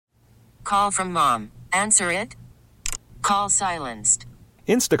Call from mom. Answer it. Call silenced.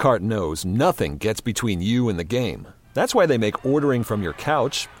 Instacart knows nothing gets between you and the game. That's why they make ordering from your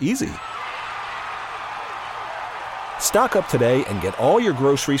couch easy. Stock up today and get all your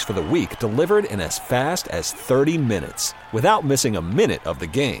groceries for the week delivered in as fast as 30 minutes without missing a minute of the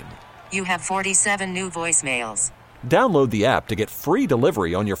game. You have 47 new voicemails. Download the app to get free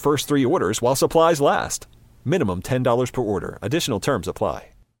delivery on your first 3 orders while supplies last. Minimum $10 per order. Additional terms apply.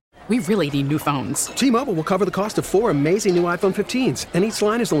 We really need new phones. T-Mobile will cover the cost of 4 amazing new iPhone 15s, and each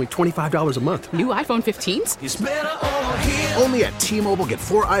line is only $25 a month. New iPhone 15s? It's better over here. Only at T-Mobile, get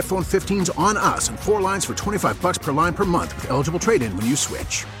 4 iPhone 15s on us and 4 lines for $25 per line per month with eligible trade-in when you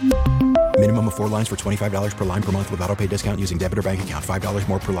switch. Minimum of 4 lines for $25 per line per month with autopay discount using debit or bank account. $5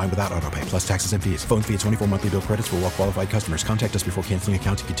 more per line without autopay, plus taxes and fees. Phone fee at 24 monthly bill credits for well-qualified customers. Contact us before canceling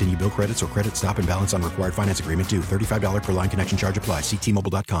account to continue bill credits or credit stop and balance on required finance agreement due. $35 per line connection charge applies. See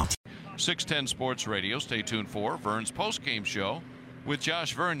T-Mobile.com. 610 Sports Radio. Stay tuned for Vern's postgame show with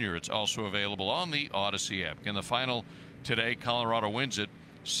Josh Vernier. It's also available on the Odyssey app. In the final today, Colorado wins it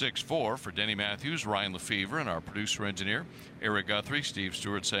 6-4 for Denny Matthews, Ryan Lefevre, and our producer-engineer, Eric Guthrie. Steve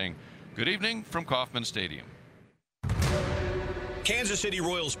Stewart saying good evening from Kauffman Stadium. Kansas City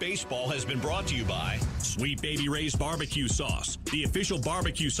Royals baseball has been brought to you by Sweet Baby Ray's Barbecue Sauce, the official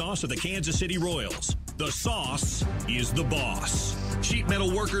barbecue sauce of the Kansas City Royals. The sauce is the boss. Sheet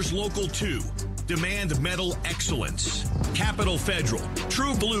Metal Workers Local 2. Demand metal excellence. Capital Federal.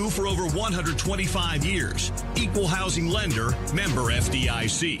 True Blue for over 125 years. Equal housing lender. Member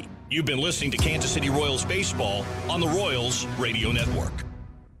FDIC. You've been listening to Kansas City Royals baseball on the Royals Radio Network.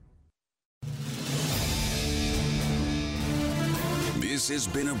 This has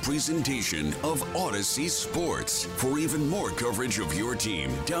been a presentation of Odyssey Sports. For even more coverage of your team,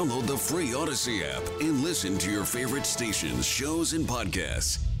 download the free Odyssey app and listen to your favorite stations, shows, and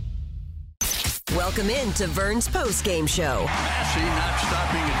podcasts. Welcome in to Vern's postgame show. Massey not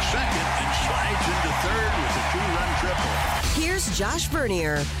stopping at second and slides into third with a 2-run triple. Here's Josh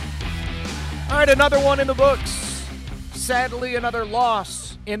Vernier. All right, another one in the books. Sadly, another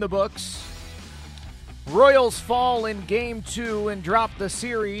loss in the books. Royals fall in Game 2 and drop the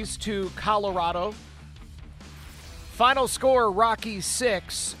series to Colorado. Final score, Rockies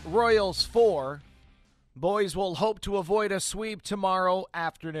 6, Royals 4. Boys will hope to avoid a sweep tomorrow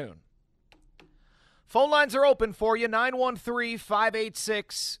afternoon. Phone lines are open for you,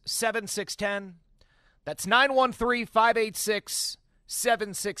 913-586-7610. That's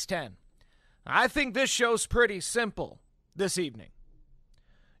 913-586-7610. I think this show's pretty simple this evening.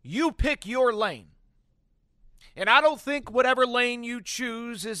 You pick your lane. And I don't think whatever lane you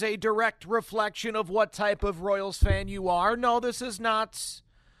choose is a direct reflection of what type of Royals fan you are. No, this is not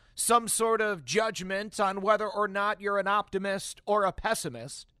some sort of judgment on whether or not you're an optimist or a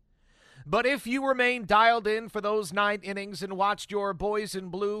pessimist. But if you remain dialed in for those 9 innings and watched your boys in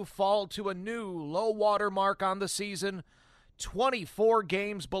blue fall to a new low water mark on the season, 24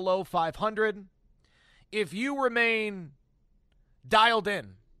 games below 500, if you remain dialed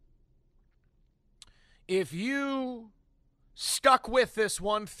in, if you stuck with this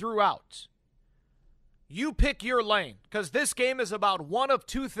one throughout, you pick your lane, because this game is about one of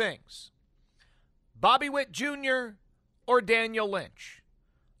 2 things: Bobby Witt Jr. or Daniel Lynch.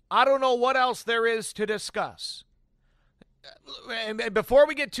 I don't know what else there is to discuss. And before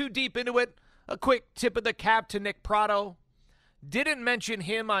we get too deep into it, a quick tip of the cap to Nick Pratto. Didn't mention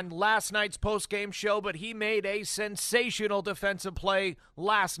him on last night's postgame show, but he made a sensational defensive play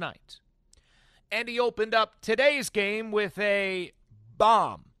last night. And he opened up today's game with a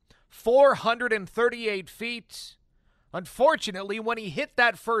bomb, 438 feet. Unfortunately, when he hit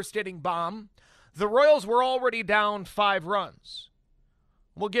that first inning bomb, the Royals were already down 5 runs.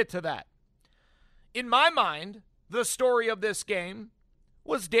 We'll get to that. In my mind, the story of this game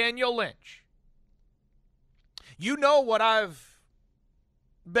was Daniel Lynch. You know what I've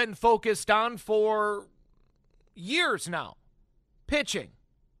been focused on for years now. Pitching.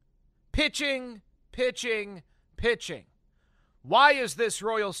 Pitching, pitching, pitching. Why is this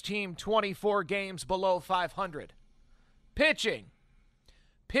Royals team 24 games below 500? Pitching.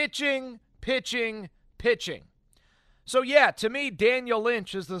 Pitching, pitching, pitching. So, yeah, to me, Daniel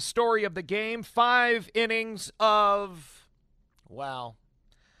Lynch is the story of the game. 5 innings of,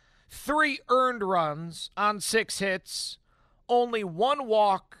 3 earned runs on 6 hits, only 1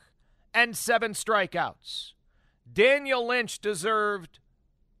 walk, and 7 strikeouts. Daniel Lynch deserved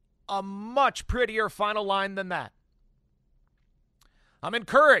a much prettier final line than that. I'm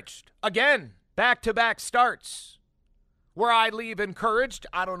encouraged. Again, back-to-back starts where I leave encouraged.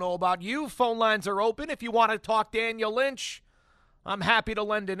 I don't know about you. Phone lines are open. If you want to talk Daniel Lynch, I'm happy to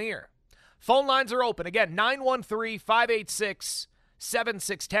lend an ear. Phone lines are open. Again,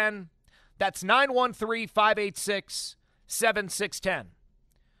 913-586-7610. That's 913-586-7610.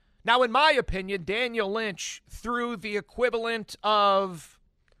 Now, in my opinion, Daniel Lynch threw the equivalent of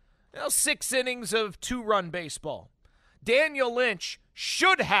 6 innings of 2-run baseball. Daniel Lynch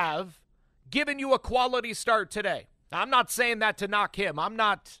should have given you a quality start today. Now, I'm not saying that to knock him. I'm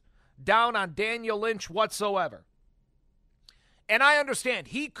not down on Daniel Lynch whatsoever. And I understand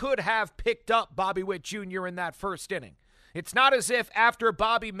he could have picked up Bobby Witt Jr. in that first inning. It's not as if after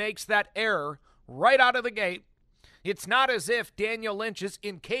Bobby makes that error right out of the gate, it's not as if Daniel Lynch is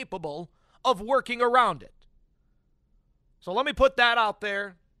incapable of working around it. So let me put that out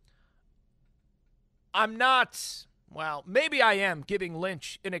there. I'm not, maybe I am giving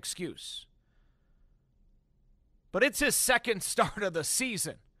Lynch an excuse. But it's his second start of the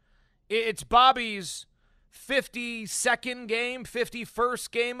season. It's Bobby's 52nd game,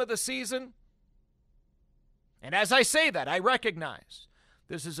 51st game of the season. And as I say that, I recognize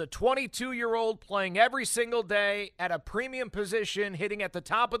this is a 22-year-old playing every single day at a premium position, hitting at the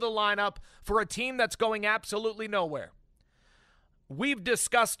top of the lineup for a team that's going absolutely nowhere. We've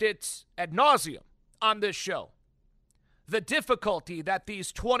discussed it ad nauseum on this show. The difficulty that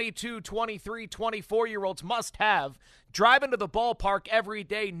these 22, 23, 24-year-olds must have driving to the ballpark every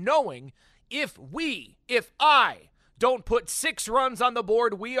day knowing if I don't put 6 runs on the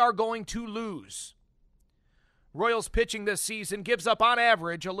board, we are going to lose. Royals pitching this season gives up on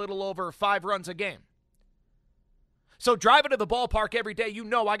average a little over 5 runs a game. So driving to the ballpark every day,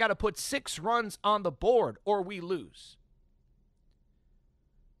 I got to put 6 runs on the board or we lose.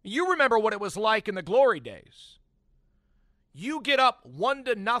 You remember what it was like in the glory days. You get up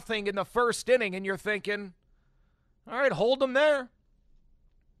 1-0 in the first inning and you're thinking, all right, hold them there.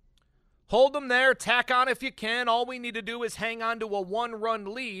 Hold them there, tack on if you can. All we need to do is hang on to a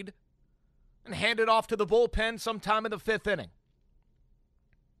 1-run lead and hand it off to the bullpen sometime in the 5th inning.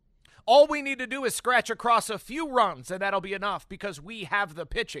 All we need to do is scratch across a few runs, and that'll be enough because we have the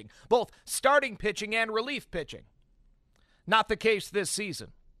pitching, both starting pitching and relief pitching. Not the case this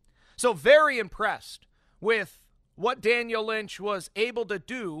season. So very impressed with what Daniel Lynch was able to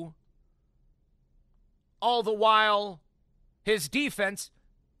do, all the while his defense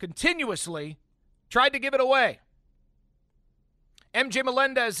continuously tried to give it away. MJ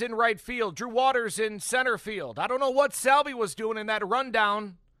Melendez in right field, Drew Waters in center field. I don't know what Salvi was doing in that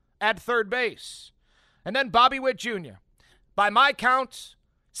rundown at third base. And then Bobby Witt Jr. By my count,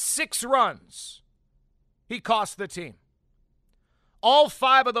 6 runs he cost the team. All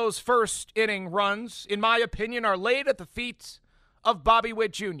 5 of those first inning runs, in my opinion, are laid at the feet of Bobby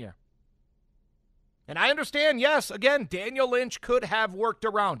Witt Jr. And I understand, yes, again, Daniel Lynch could have worked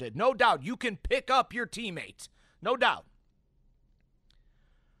around it. No doubt. You can pick up your teammate. No doubt.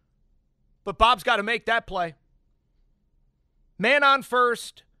 But Bob's got to make that play. Man on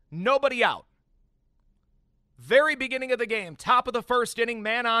first, nobody out. Very beginning of the game, top of the first inning,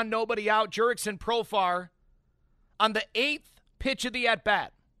 man on, nobody out. Jurickson Profar on the 8th pitch of the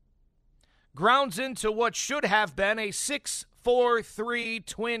at-bat. Grounds into what should have been a 6-4-3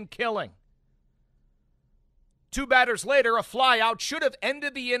 twin killing. 2 batters later, a flyout should have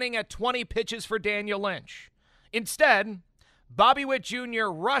ended the inning at 20 pitches for Daniel Lynch. Instead, Bobby Witt Jr.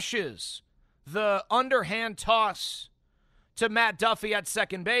 rushes the underhand toss to Matt Duffy at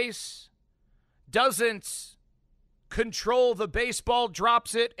second base, doesn't control the baseball,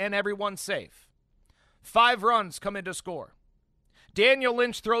 drops it, and everyone's safe. 5 runs come in to score. Daniel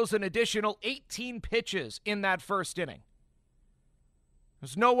Lynch throws an additional 18 pitches in that first inning.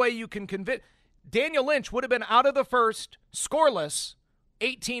 There's no way you can convince. Daniel Lynch would have been out of the first, scoreless,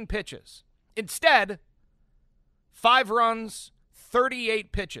 18 pitches. Instead, 5 runs,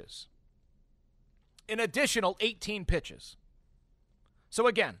 38 pitches. An additional 18 pitches. So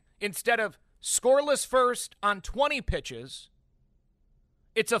again, instead of scoreless first on 20 pitches,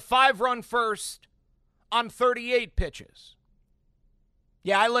 it's a 5-run first on 38 pitches.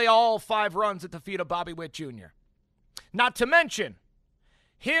 Yeah, I lay all 5 runs at the feet of Bobby Witt Jr. Not to mention,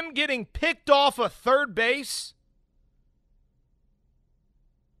 him getting picked off of third base,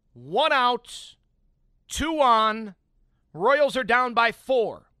 1 out, 2 on, Royals are down by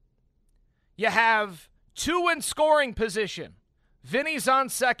 4. You have 2 in scoring position. Vinny's on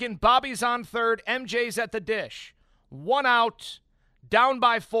second, Bobby's on third, MJ's at the dish. 1 out, down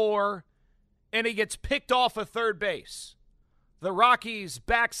by 4, and he gets picked off of third base. The Rockies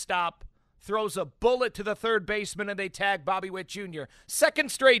backstop throws a bullet to the third baseman, and they tag Bobby Witt Jr.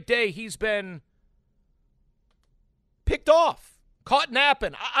 Second straight day he's been picked off, caught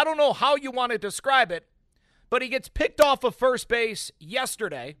napping. I don't know how you want to describe it, but he gets picked off of first base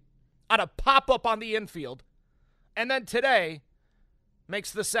yesterday on a pop-up on the infield, and then today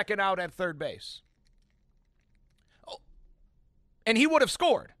makes the second out at third base. Oh, and he would have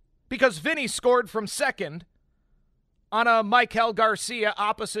scored because Vinny scored from second on a Michael Garcia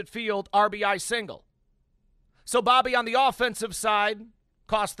opposite field RBI single. So Bobby on the offensive side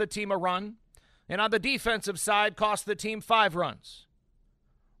cost the team a run, and on the defensive side cost the team 5 runs.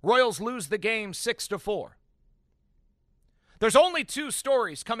 Royals lose the game 6-4. There's only 2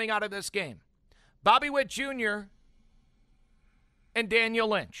 stories coming out of this game. Bobby Witt Jr. and Daniel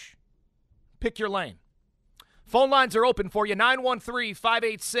Lynch. Pick your lane. Phone lines are open for you,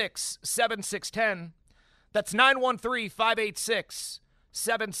 913-586-7610. That's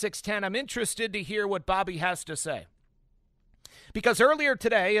 913-586-7610. I'm interested to hear what Bobby has to say. Because earlier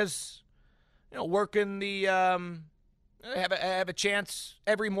today, as you know, working the, I have a chance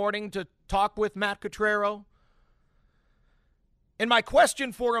every morning to talk with Matt Cottrero. And my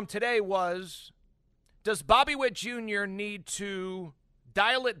question for him today was, does Bobby Witt Jr. need to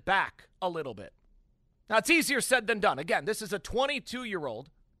dial it back a little bit? Now, it's easier said than done. Again, this is a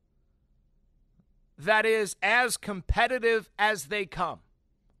 22-year-old that is as competitive as they come.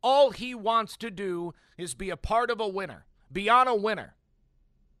 All he wants to do is be a part of a winner, be on a winner.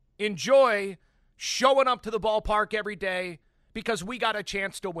 Enjoy showing up to the ballpark every day because we got a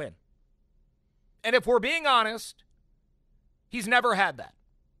chance to win. And if we're being honest, he's never had that.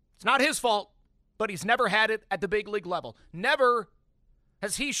 It's not his fault, but he's never had it at the big league level. Never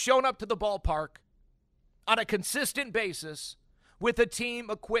has he shown up to the ballpark on a consistent basis with a team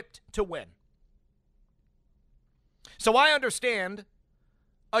equipped to win. So I understand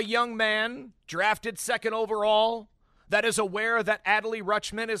a young man drafted second overall that is aware that Adley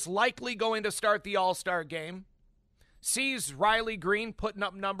Rutschman is likely going to start the All-Star game, sees Riley Green putting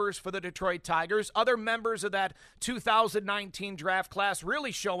up numbers for the Detroit Tigers, other members of that 2019 draft class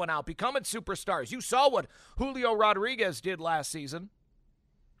really showing out, becoming superstars. You saw what Julio Rodriguez did last season.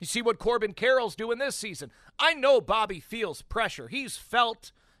 You see what Corbin Carroll's doing this season. I know Bobby feels pressure. He's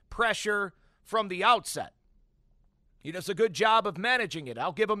felt pressure from the outset. He does a good job of managing it.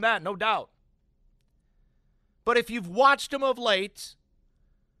 I'll give him that, no doubt. But if you've watched him of late,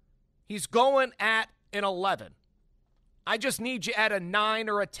 he's going at an 11. I just need you at a 9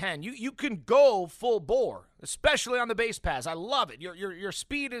 or a 10. You can go full bore, especially on the base paths. I love it. Your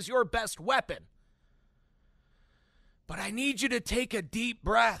speed is your best weapon. But I need you to take a deep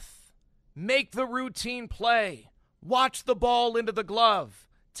breath. Make the routine play. Watch the ball into the glove.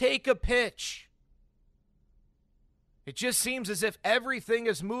 Take a pitch. It just seems as if everything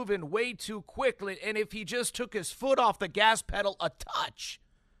is moving way too quickly, and if he just took his foot off the gas pedal a touch,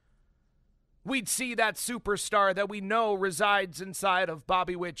 we'd see that superstar that we know resides inside of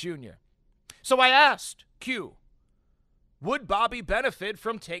Bobby Witt Jr. So I asked Q, would Bobby benefit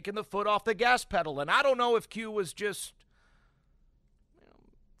from taking the foot off the gas pedal? And I don't know if Q was just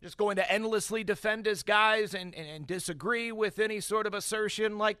going to endlessly defend his guys and disagree with any sort of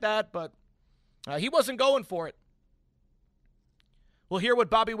assertion like that, but he wasn't going for it. We'll hear what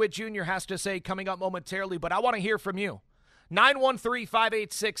Bobby Witt Jr. has to say coming up momentarily, but I want to hear from you.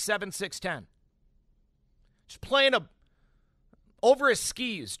 913-586-7610. Just playing over his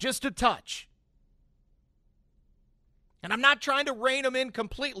skis, just a touch. And I'm not trying to rein him in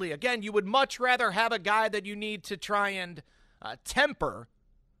completely. Again, you would much rather have a guy that you need to try and temper.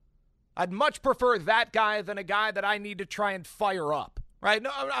 I'd much prefer that guy than a guy that I need to try and fire up, right?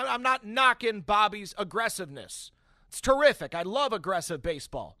 No, I'm not knocking Bobby's aggressiveness. It's terrific. I love aggressive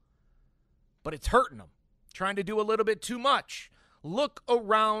baseball. But it's hurting him. Trying to do a little bit too much. Look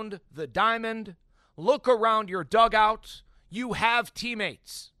around the diamond. Look around your dugout. You have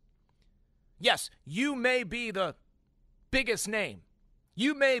teammates. Yes, you may be the biggest name.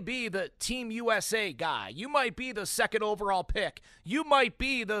 You may be the Team USA guy. You might be the second overall pick. You might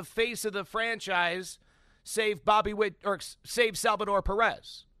be the face of the franchise, save Bobby Witt or save Salvador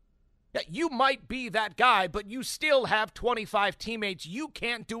Perez. Yeah, you might be that guy, but you still have 25 teammates. You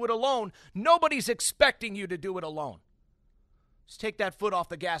can't do it alone. Nobody's expecting you to do it alone. Just take that foot off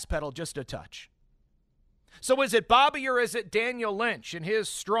the gas pedal just a touch. So is it Bobby or is it Daniel Lynch in his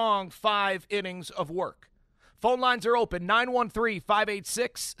strong 5 innings of work? Phone lines are open,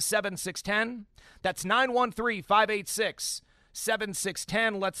 913-586-7610. That's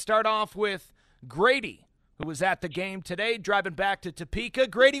 913-586-7610. Let's start off with Grady, who was at the game today, driving back to Topeka.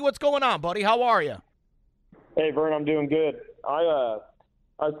 Grady, what's going on, buddy? How are you? Hey, Vern, I'm doing good. I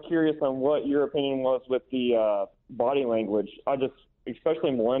was curious on what your opinion was with the body language.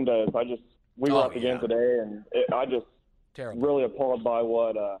 Especially Melendez, we were at the game today, and I just really appalled by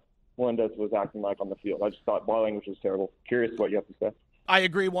what Melendez was acting like on the field. I just thought body language was terrible. Curious what you have to say. I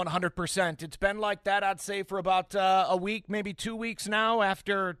agree 100%. It's been like that, I'd say, for about a week, maybe 2 weeks now.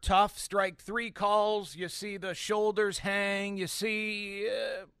 After tough strike 3 calls, you see the shoulders hang. You see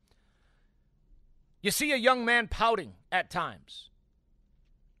a young man pouting at times.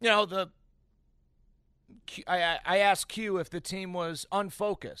 You know, I asked Q if the team was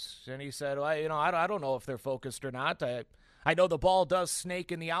unfocused, and he said, well, I don't know if they're focused or not. I know the ball does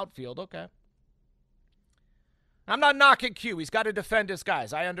snake in the outfield. Okay. I'm not knocking Q. He's got to defend his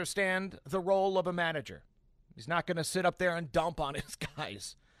guys. I understand the role of a manager. He's not going to sit up there and dump on his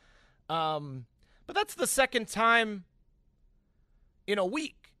guys. But that's the second time in a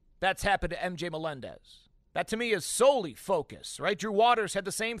week that's happened to MJ Melendez. That, to me, is solely focus, right? Drew Waters had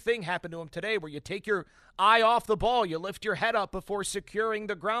the same thing happen to him today, where you take your eye off the ball, you lift your head up before securing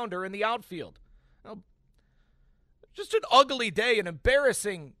the grounder in the outfield. Just an ugly day, an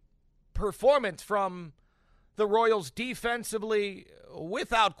embarrassing performance from the Royals defensively,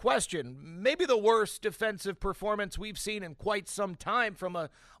 without question. Maybe the worst defensive performance we've seen in quite some time from an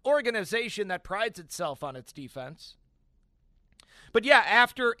organization that prides itself on its defense. But yeah,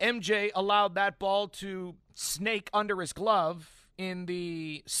 after MJ allowed that ball to snake under his glove in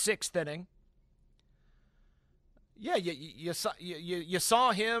the 6th inning, yeah, you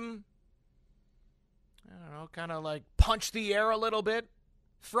saw him, I don't know, kind of like punch the air a little bit,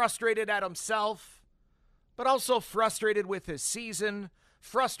 frustrated at himself, but also frustrated with his season,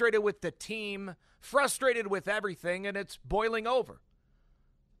 frustrated with the team, frustrated with everything, and it's boiling over.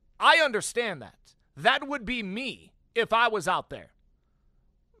 I understand that. That would be me if I was out there.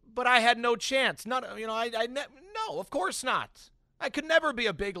 But I had no chance. No, of course not. I could never be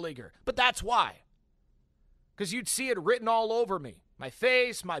a big leaguer. But that's why. Because you'd see it written all over me. My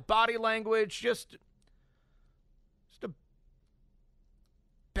face, my body language, just a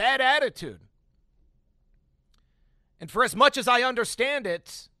bad attitude. And for as much as I understand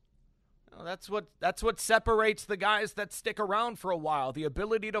it, that's what separates the guys that stick around for a while, the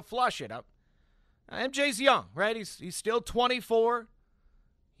ability to flush it. MJ's young, right? He's still 24.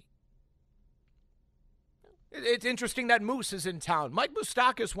 It's interesting that Moose is in town. Mike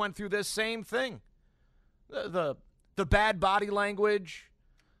Moustakas went through this same thing. The bad body language,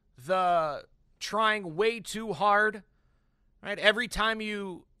 the trying way too hard, right? Every time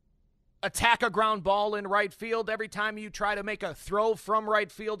you attack a ground ball in right field, every time you try to make a throw from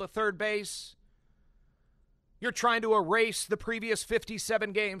right field to third base, you're trying to erase the previous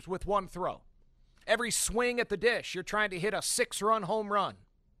 57 games with one throw. Every swing at the dish, you're trying to hit a 6-run home run.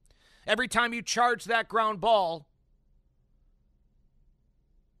 Every time you charge that ground ball,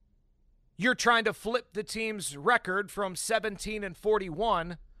 you're trying to flip the team's record from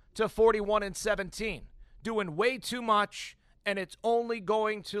 17-41 to 41-17, doing way too much, and it's only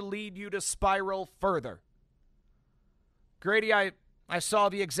going to lead you to spiral further. Grady, I saw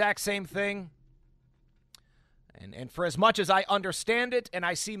the exact same thing. And for as much as I understand it and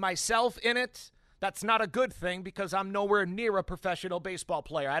I see myself in it, that's not a good thing because I'm nowhere near a professional baseball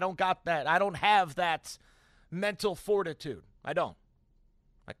player. I don't got that. I don't have that mental fortitude. I don't.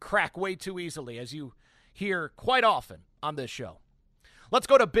 I crack way too easily, as you hear quite often on this show. Let's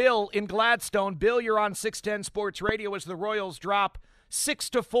go to Bill in Gladstone. Bill, you're on 610 Sports Radio as the Royals drop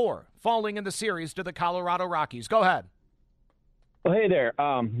 6-4, falling in the series to the Colorado Rockies. Go ahead. Well, hey there.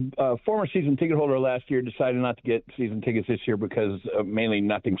 Former season ticket holder last year decided not to get season tickets this year because mainly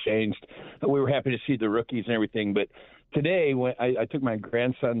nothing changed. We were happy to see the rookies and everything. But today, when I took my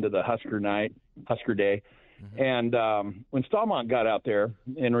grandson to the Husker Day, and when Stallmont got out there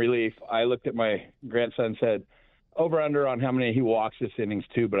in relief, I looked at my grandson and said, over-under on how many he walks this innings,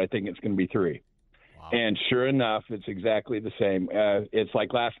 too, but I think it's going to be 3. Wow. And sure enough, it's exactly the same. It's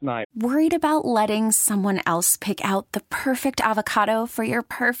like last night. Worried about letting someone else pick out the perfect avocado for your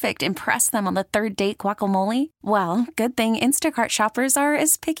perfect impress them on the third date guacamole? Well, good thing Instacart shoppers are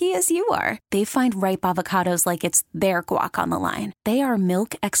as picky as you are. They find ripe avocados like it's their guac on the line. They are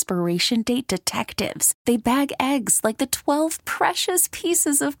milk expiration date detectives. They bag eggs like the 12 precious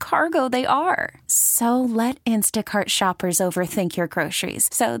pieces of cargo they are. So let Instacart shoppers overthink your groceries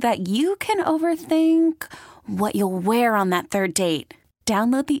so that you can overthink what you'll wear on that third date.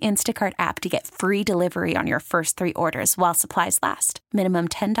 Download the Instacart app to get free delivery on your first 3 orders while supplies last. Minimum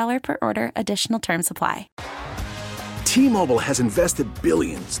 $10 per order. Additional terms apply. T-Mobile has invested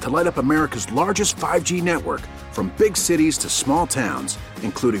billions to light up America's largest 5G network, from big cities to small towns,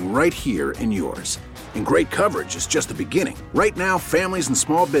 including right here in yours. And great coverage is just the beginning. Right now, families and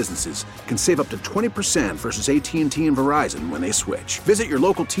small businesses can save up to 20% versus AT&T and Verizon when they switch. Visit your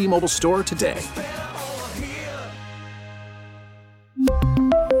local T-Mobile store today.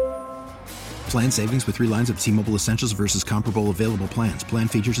 Plan savings with 3 lines of T-Mobile Essentials versus comparable available plans. Plan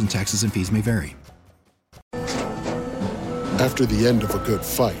features and taxes and fees may vary. After the end of a good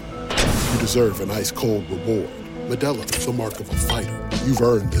fight, you deserve an ice-cold reward. Modelo is the mark of a fighter. You've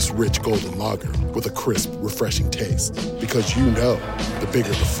earned this rich golden lager with a crisp, refreshing taste. Because you know, the bigger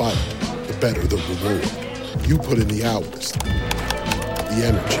the fight, the better the reward. You put in the hours, the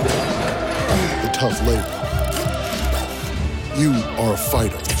energy, the tough labor. You are a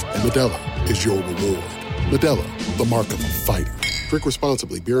fighter, and Modelo is your reward. Modelo, the mark of a fighter. Drink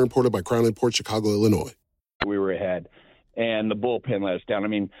responsibly. Beer imported by Crown Imports, Chicago, Illinois. We were ahead, and the bullpen let us down. I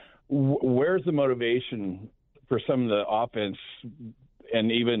mean, where's the motivation for some of the offense,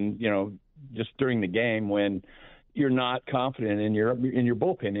 and even, just during the game when you're not confident in your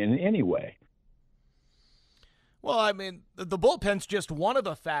bullpen in any way? Well, I mean, the bullpen's just one of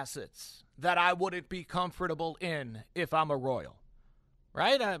the facets that I wouldn't be comfortable in if I'm a Royal,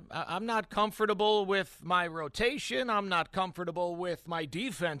 right? I'm not comfortable with my rotation. I'm not comfortable with my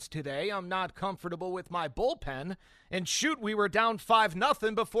defense today. I'm not comfortable with my bullpen. And shoot, we were down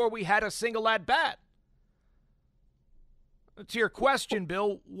 5-0 before we had a single at-bat. To your question,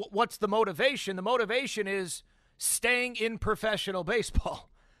 Bill, what's the motivation? The motivation is staying in professional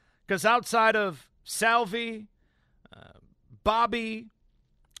baseball. Because outside of Salvi, Bobby,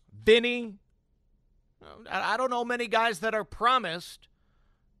 Vinny, I don't know many guys that are promised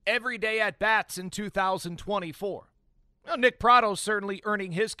everyday at-bats in 2024. Well, Nick Prado's certainly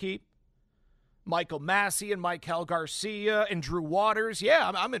earning his keep. Michael Massey and Maikel Garcia and Drew Waters,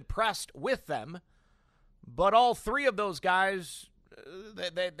 yeah, I'm impressed with them. But all 3 of those guys,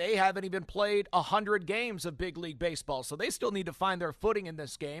 they haven't even played 100 games of big league baseball, so they still need to find their footing in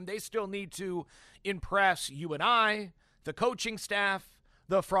this game. They still need to impress you and I, the coaching staff,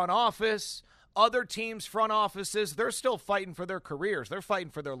 the front office, other teams' front offices. They're still fighting for their careers. They're fighting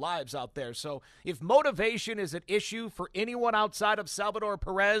for their lives out there. So if motivation is an issue for anyone outside of Salvador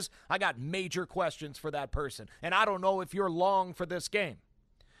Perez, I got major questions for that person. And I don't know if you're long for this game.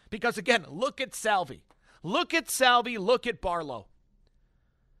 Because, again, look at Salvi. Look at Salvi. Look at Barlow.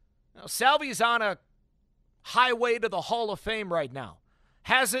 Now, Salvi's on a highway to the Hall of Fame right now.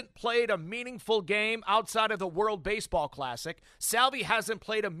 Hasn't played a meaningful game outside of the World Baseball Classic. Salvi hasn't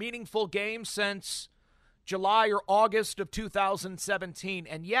played a meaningful game since July or August of 2017.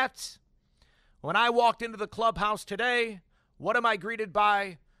 And yet, when I walked into the clubhouse today, what am I greeted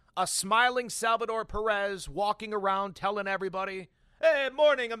by? A smiling Salvador Perez walking around telling everybody, "Hey,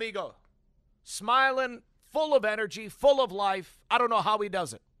 morning, amigo." Smiling, full of energy, full of life. I don't know how he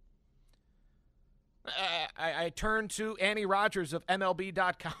does it. I turned to Annie Rogers of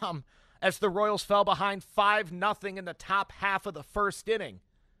MLB.com as the Royals fell behind 5-0 in the top half of the first inning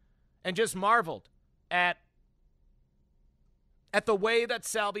and just marveled at the way that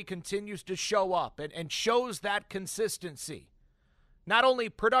Salvi continues to show up and shows that consistency, not only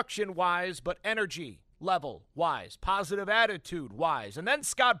production-wise, but energy level-wise, positive attitude-wise. And then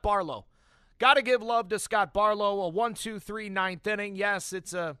Scott Barlow. Got to give love to Scott Barlow, a 1-2-3 ninth inning. Yes,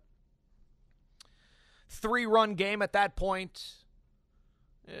 it's a 3-run game at that point.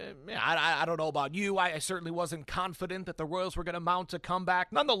 I don't know about you. I certainly wasn't confident that the Royals were going to mount a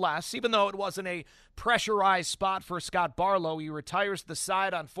comeback. Nonetheless, even though it wasn't a pressurized spot for Scott Barlow, he retires the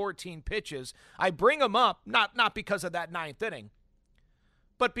side on 14 pitches. I bring him up, not because of that ninth inning,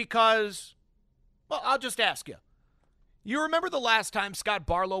 but because, well, I'll just ask you. You remember the last time Scott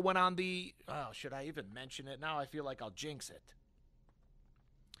Barlow went on the, should I even mention it? Now I feel like I'll jinx it.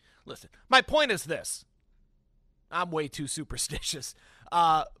 Listen, my point is this. I'm way too superstitious.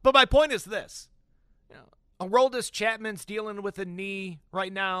 But my point is this. Aroldis Chapman's dealing with a knee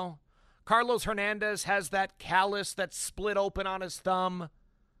right now. Carlos Hernandez has that callus that's split open on his thumb.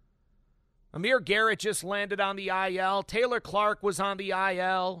 Amir Garrett just landed on the IL. Taylor Clark was on the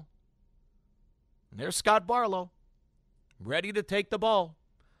IL. And there's Scott Barlow, ready to take the ball,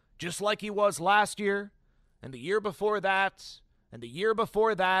 just like he was last year, and the year before that, and the year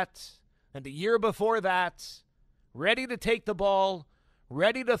before that, and the year before that. Ready to take the ball,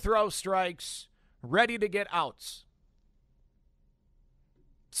 ready to throw strikes, ready to get outs.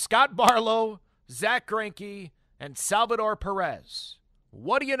 Scott Barlow, Zach Greinke, and Salvador Perez.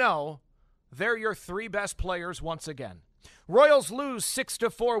 What do you know? They're your 3 best players once again. Royals lose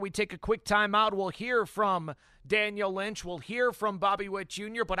 6-4. We take a quick timeout. We'll hear from Daniel Lynch. We'll hear from Bobby Witt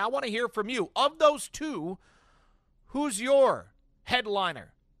Jr., but I want to hear from you. Of those 2, who's your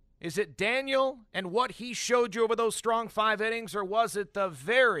headliner? Is it Daniel and what he showed you over those strong 5 innings, or was it the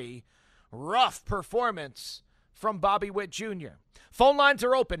very rough performance from Bobby Witt Jr.? Phone lines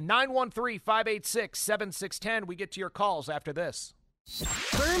are open, 913-586-7610. We get to your calls after this.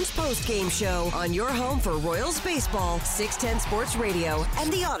 Vern's Postgame Show on your home for Royals baseball, 610 Sports Radio,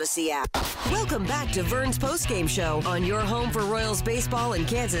 and the Odyssey app. Welcome back to Vern's Postgame Show on your home for Royals baseball in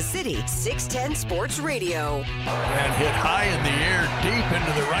Kansas City, 610 Sports Radio. And hit high in the air, deep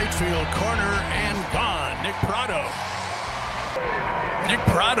into the right field corner, and gone. Nick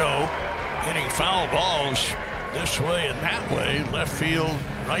Prado hitting foul balls this way and that way, left field,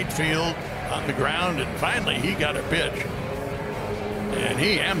 right field, on the ground, and finally he got a pitch. And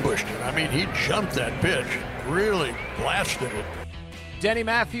he ambushed it. I mean, he jumped that pitch, really blasted it. Denny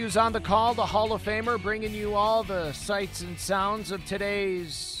Matthews on the call, the Hall of Famer, bringing you all the sights and sounds of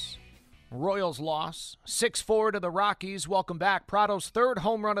today's Royals loss. 6-4 to the Rockies. Welcome back. Prado's third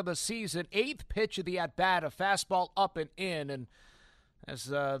home run of the season, eighth pitch of the at-bat, a fastball up and in. And as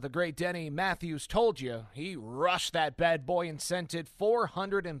the great Denny Matthews told you, he rushed that bad boy and sent it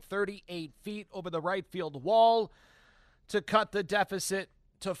 438 feet over the right field wall to cut the deficit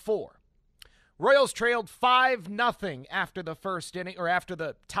to 4. Royals trailed 5-0 after the first inning, or after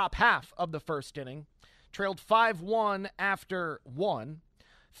the top half of the first inning. Trailed 5-1 after 1,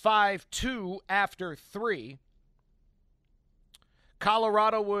 5-2 after 3.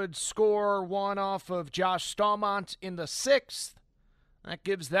 Colorado would score one off of Josh Stallmont in the 6th. That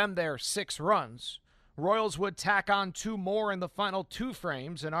gives them their 6 runs. Royals would tack on 2 more in the final 2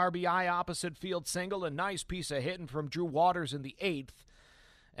 frames, an RBI opposite field single, a nice piece of hitting from Drew Waters in the 8th.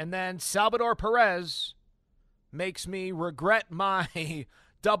 And then Salvador Perez makes me regret my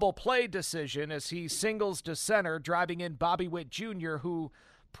double play decision as he singles to center, driving in Bobby Witt Jr., who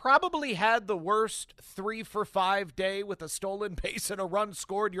probably had the worst 3-for-5 day with a stolen base and a run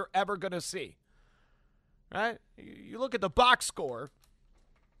scored you're ever going to see. Right? You look at the box score,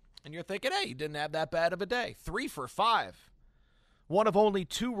 and you're thinking, hey, he didn't have that bad of a day. 3-for-5. One of only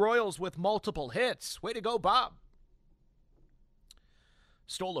 2 Royals with multiple hits. Way to go, Bob.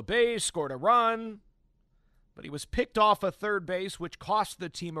 Stole a base, scored a run, but he was picked off at third base, which cost the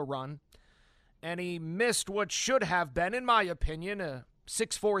team a run. And he missed what should have been, in my opinion, a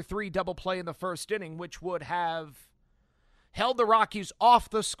 6-4-3 double play in the first inning, which would have held the Rockies off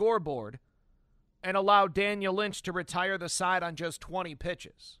the scoreboard and allowed Daniel Lynch to retire the side on just 20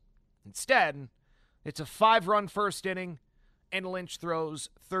 pitches. Instead, it's a 5-run first inning, and Lynch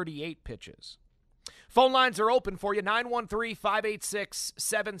throws 38 pitches. Phone lines are open for you,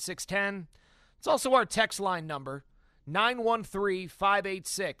 913-586-7610. It's also our text line number,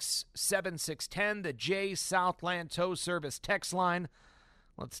 913-586-7610, the J Southland Tow Service text line.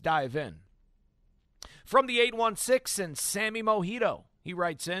 Let's dive in. From the 816 and Sammy Mojito, he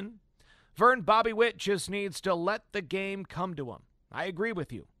writes in, Vern, Bobby Witt just needs to let the game come to him. I agree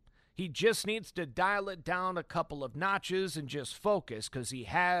with you. He just needs to dial it down a couple of notches and just focus because he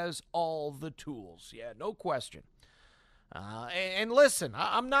has all the tools. Yeah, no question. And listen,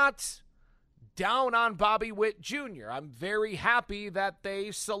 I'm not down on Bobby Witt Jr. I'm very happy that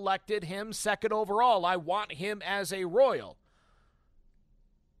they selected him second overall. I want him as a Royal.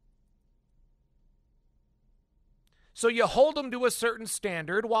 So you hold him to a certain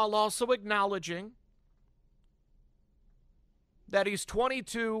standard while also acknowledging that he's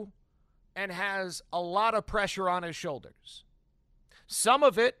 22 and has a lot of pressure on his shoulders. Some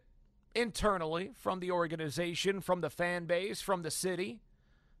of it internally from the organization, from the fan base, from the city.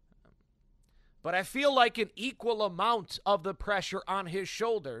 But I feel like an equal amount of the pressure on his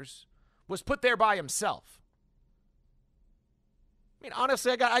shoulders was put there by himself. I mean,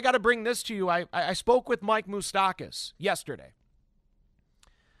 honestly, I got to bring this to you. I spoke with Mike Moustakas yesterday.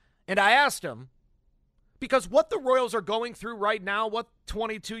 And I asked him, because what the Royals are going through right now, what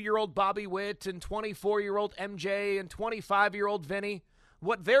 22-year-old Bobby Witt and 24-year-old MJ and 25-year-old Vinny,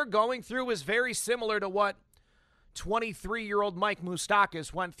 what they're going through is very similar to what 23-year-old Mike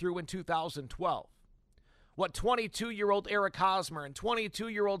Moustakas went through in 2012. What 22-year-old Eric Hosmer and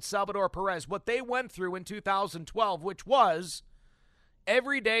 22-year-old Salvador Perez, what they went through in 2012, which was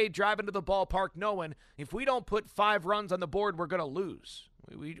every day driving to the ballpark knowing if we don't put 5 runs on the board, we're going to lose.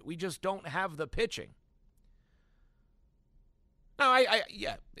 We just don't have the pitching. Now,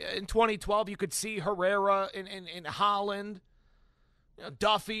 in 2012, you could see Herrera in Holland,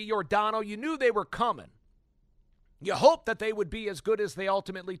 Duffy, Giordano. You knew they were coming. You hoped that they would be as good as they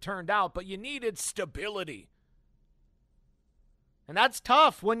ultimately turned out, but you needed stability. And that's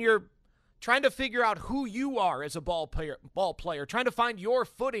tough when you're trying to figure out who you are as a ball player, trying to find your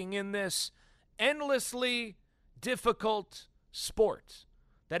footing in this endlessly difficult sport.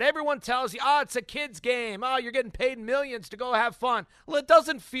 That everyone tells you, it's a kid's game. You're getting paid millions to go have fun. Well, it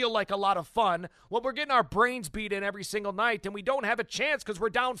doesn't feel like a lot of fun when we're getting our brains beat in every single night and we don't have a chance because we're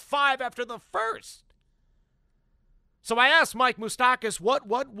down 5 after the first. So I asked Mike Moustakas, what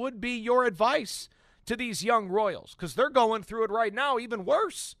would be your advice to these young Royals? Because they're going through it right now, even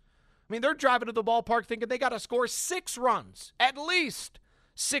worse. I mean, they're driving to the ballpark thinking they got to score 6 runs, at least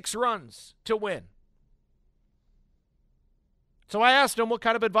 6 runs to win. So I asked him, what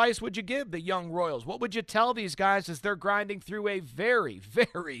kind of advice would you give the young Royals? What would you tell these guys as they're grinding through a very,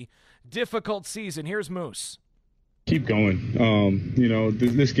 very difficult season? Here's Moose. Keep going.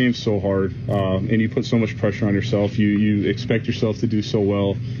 This game's so hard, and you put so much pressure on yourself. You expect yourself to do so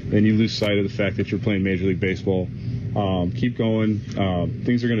well, and you lose sight of the fact that you're playing Major League Baseball. Keep going.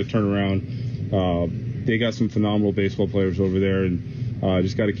 Things are going to turn around. They got some phenomenal baseball players over there, and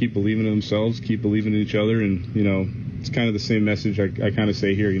just got to keep believing in themselves, keep believing in each other, and, it's kind of the same message I kind of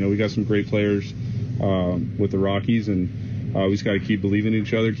say here. We got some great players with the Rockies, and we just got to keep believing in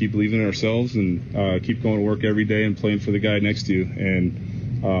each other, keep believing in ourselves, and keep going to work every day and playing for the guy next to you. And,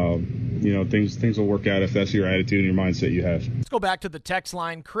 things will work out if that's your attitude and your mindset you have. Let's go back to the text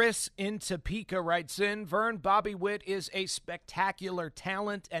line. Chris in Topeka writes in, Vern, Bobby Witt is a spectacular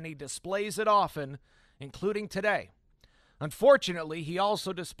talent, and he displays it often, including today. Unfortunately, he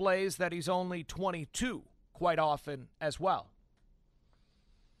also displays that he's only 22 quite often as well.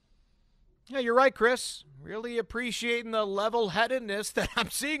 Yeah, you're right, Chris. Really appreciating the level-headedness that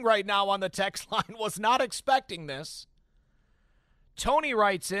I'm seeing right now on the text line. Was not expecting this. Tony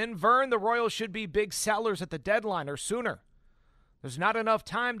writes in, Vern, the Royals should be big sellers at the deadline or sooner. There's not enough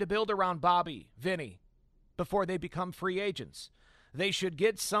time to build around Bobby, Vinny, before they become free agents. They should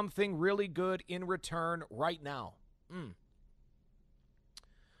get something really good in return right now.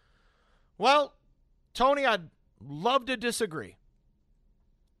 Well, Tony, I'd love to disagree,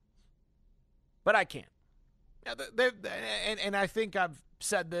 but I can't. And I think I've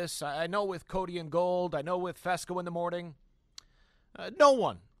said this. I know with Cody and Gold, I know with Fesco in the morning. No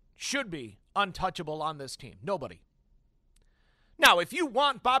one should be untouchable on this team. Nobody. Now, if you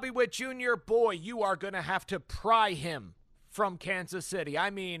want Bobby Witt Jr., boy, you are going to have to pry him from Kansas City. I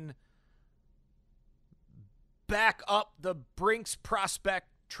mean, back up the Brinks prospect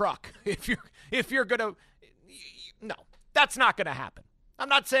truck. If you're going to, no, that's not going to happen. I'm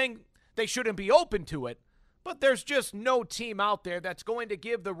not saying they shouldn't be open to it, but there's just no team out there that's going to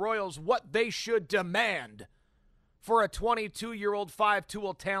give the Royals what they should demand for a 22-year-old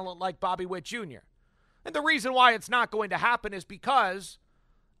five-tool talent like Bobby Witt Jr. And the reason why it's not going to happen is because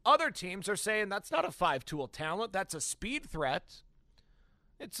other teams are saying that's not a five-tool talent, that's a speed threat.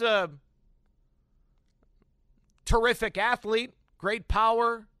 It's a terrific athlete, great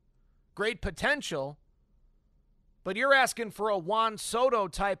power, great potential. But you're asking for a Juan Soto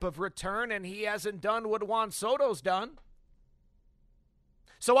type of return, and he hasn't done what Juan Soto's done.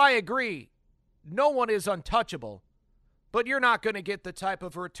 So I agree, no one is untouchable, but you're not going to get the type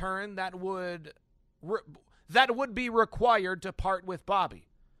of return that would be required to part with Bobby.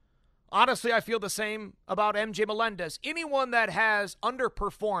 Honestly, I feel the same about MJ Melendez. Anyone that has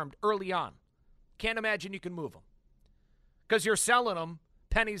underperformed early on, can't imagine you can move them because you're selling them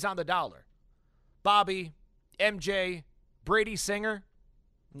pennies on the dollar. Bobby, MJ, Brady Singer,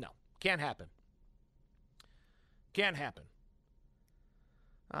 no, can't happen. Can't happen.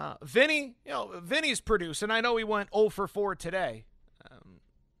 Vinny, Vinny's producing. I know he went 0 for 4 today.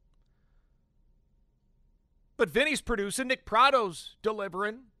 But Vinny's producing. Nick Prado's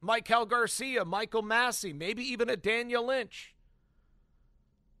delivering. Michael Garcia, Michael Massey, maybe even a Daniel Lynch.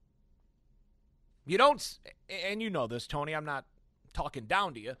 You don't, and you know this, Tony, I'm not talking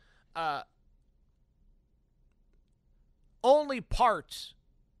down to you. Only part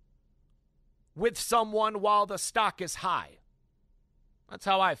with someone while the stock is high. That's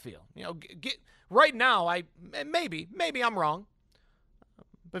how I feel. Right now, maybe I'm wrong,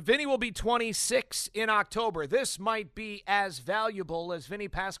 but Vinny will be 26 in October. This might be as valuable as Vinny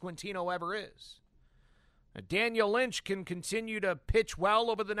Pasquantino ever is. Daniel Lynch can continue to pitch well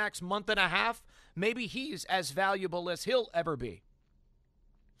over the next month and a half. Maybe he's as valuable as he'll ever be.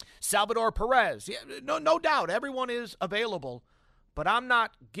 Salvador Perez, no doubt, everyone is available, but I'm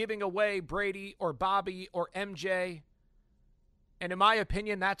not giving away Brady or Bobby or MJ. And in my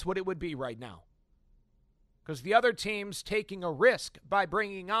opinion, that's what it would be right now. Because the other team's taking a risk by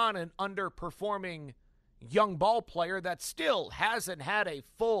bringing on an underperforming young ball player that still hasn't had a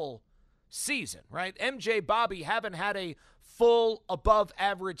full season, right? MJ, Bobby haven't had a full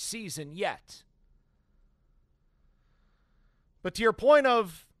above-average season yet. But to your point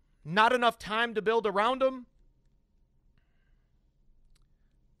of not enough time to build around them,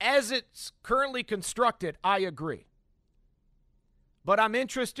 as it's currently constructed, I agree. But I'm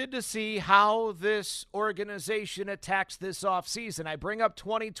interested to see how this organization attacks this offseason. I bring up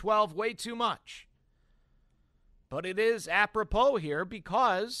 2012 way too much. But it is apropos here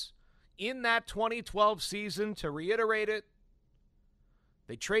because in that 2012 season, to reiterate it,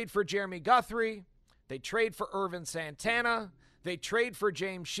 they trade for Jeremy Guthrie, they trade for Irvin Santana, they trade for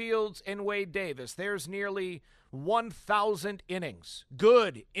James Shields and Wade Davis. There's nearly 1,000 innings,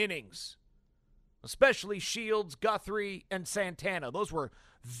 good innings, especially Shields, Guthrie, and Santana. Those were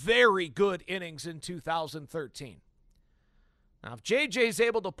very good innings in 2013. Now, if JJ's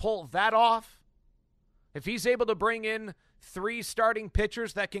able to pull that off, if he's able to bring in 3 starting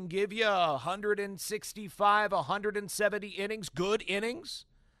pitchers that can give you 165, 170 innings, good innings,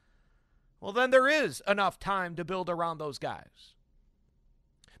 well, then there is enough time to build around those guys.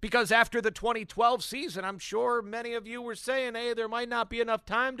 Because after the 2012 season, I'm sure many of you were saying, hey, there might not be enough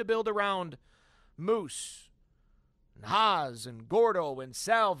time to build around Moose, and Haas, and Gordo, and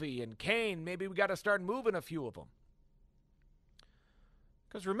Salvi, and Kane. Maybe we got to start moving a few of them.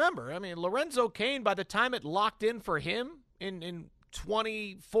 Because remember, I mean, Lorenzo Cain, by the time it locked in for him in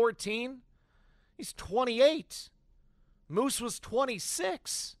 2014, he's 28. Moose was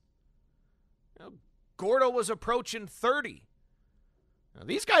 26. Gordo was approaching 30. Now,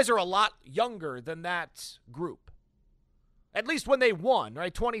 these guys are a lot younger than that group. At least when they won,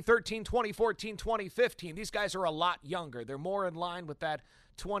 right? 2013, 2014, 2015. These guys are a lot younger. They're more in line with that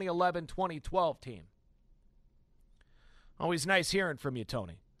 2011, 2012 team. Always nice hearing from you,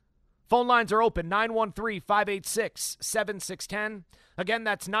 Tony. Phone lines are open, 913-586-7610. Again,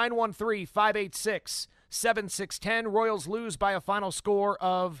 that's 913-586-7610. Royals lose by a final score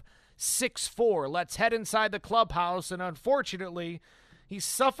of 6-4. Let's head inside the clubhouse, and unfortunately, he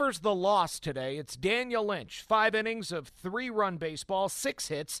suffers the loss today. It's Daniel Lynch, 5 innings of 3-run baseball, 6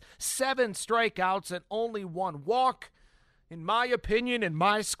 hits, 7 strikeouts, and only 1 walk. In my opinion, in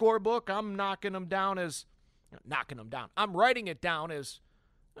my scorebook, I'm writing it down as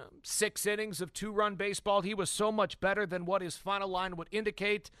 6 innings of 2-run baseball. He was so much better than what his final line would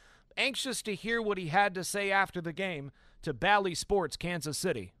indicate. Anxious to hear what he had to say after the game to Bally Sports, Kansas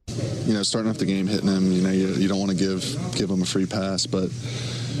City. You know, starting off the game, hitting him, you don't want to give him a free pass. But,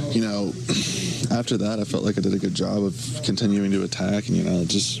 after that, I felt like I did a good job of continuing to attack.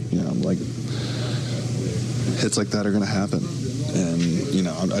 And, like hits like that are going to happen. And,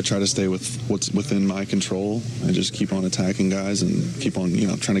 I try to stay with what's within my control and just keep on attacking guys and keep on,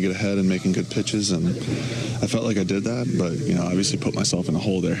 trying to get ahead and making good pitches. And I felt like I did that, but, obviously put myself in a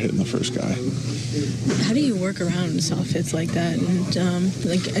hole there hitting the first guy. How do you work around soft hits like that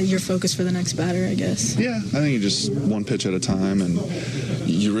and, your focus for the next batter, I guess? Yeah, I think you just one pitch at a time, and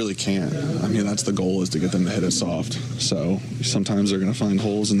you really can't. I mean, that's the goal, is to get them to hit it soft. So sometimes they're going to find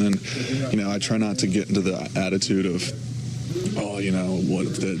holes, and then, I try not to get into the attitude of,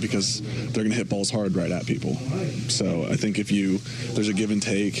 because they're going to hit balls hard right at people. So I think there's a give and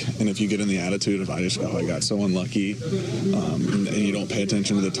take, and if you get in the attitude of, I got so unlucky, and you don't pay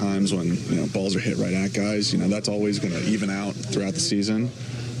attention to the times when, balls are hit right at guys, that's always going to even out throughout the season.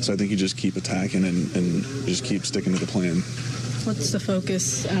 So I think you just keep attacking and just keep sticking to the plan. What's the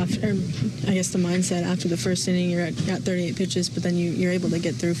focus after, I guess the mindset after the first inning? You're at 38 pitches, but then you're able to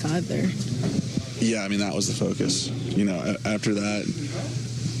get through 5 there. Yeah, I mean, that was the focus. After that,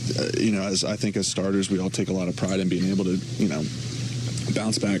 as starters, we all take a lot of pride in being able to,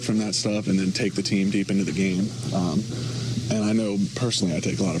 bounce back from that stuff and then take the team deep into the game. And I know personally I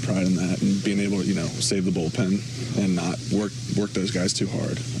take a lot of pride in that and being able to, save the bullpen and not work those guys too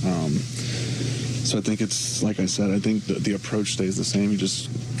hard. So I think it's, like I said, I think the approach stays the same. You just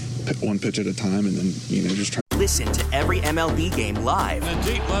one pitch at a time and then, just try. Listen to every MLB game live. In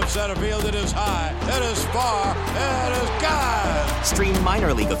the deep left center field, it is high, it is far, it is gone. Stream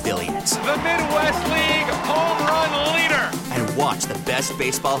minor league affiliates. The Midwest League home run leader. And watch the best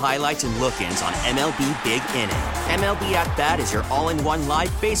baseball highlights and look-ins on MLB Big Inning. MLB At Bat is your all-in-one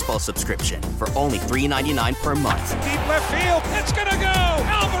live baseball subscription for only $3.99 per month. Deep left field, it's gonna go.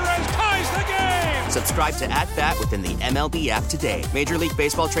 Alvarez ties the game. Subscribe to At Bat within the MLB app today. Major League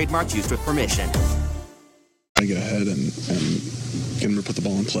Baseball trademarks used with permission. I get ahead and get him to put the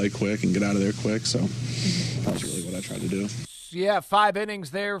ball in play quick and get out of there quick. So that's really what I tried to do. Yeah, 5 innings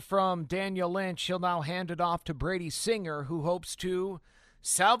there from Daniel Lynch. He'll now hand it off to Brady Singer, who hopes to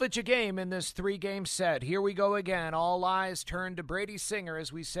salvage a game in this 3-game set. Here we go again. All eyes turn to Brady Singer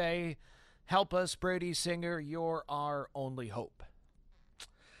as we say, help us, Brady Singer. You're our only hope.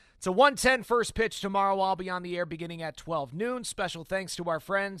 It's a 1:10 first pitch tomorrow. I'll be on the air beginning at 12 noon. Special thanks to our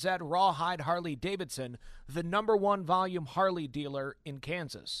friends at Rawhide Harley-Davidson, the #1 volume Harley dealer in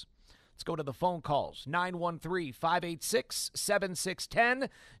Kansas. Let's go to the phone calls. 913-586-7610.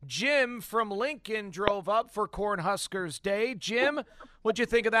 Jim from Lincoln drove up for Cornhuskers Day. Jim, what'd you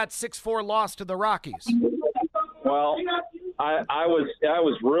think of that 6-4 loss to the Rockies? Well, I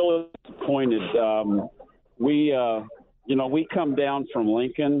was really disappointed. We come down from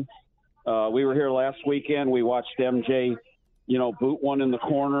Lincoln. We were here last weekend. We watched MJ, boot one in the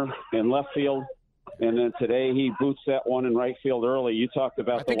corner in left field. And then today he boots that one in right field early. You talked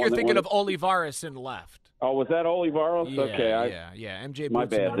about I think you're thinking of Olivares in left. Oh, was that Olivares? Yeah, okay. Yeah. MJ boots my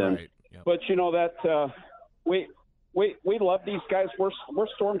bad then. right. Yep. But we love these guys. We're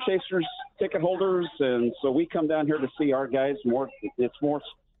Storm Chasers ticket holders, and so we come down here to see our guys more. It's more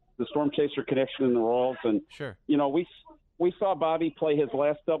the Storm Chaser connection in the Royals, and sure. We saw Bobby play his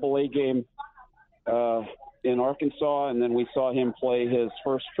last AA game in Arkansas, and then we saw him play his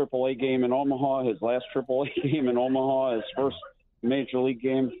first AAA game in Omaha, his last AAA game in Omaha, his first Major League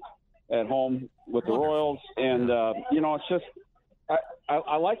game at home with the Royals. And, it's just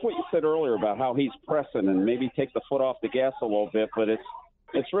I like what you said earlier about how he's pressing and maybe take the foot off the gas a little bit, but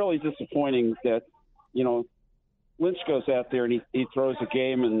it's really disappointing that, Lynch goes out there and he throws a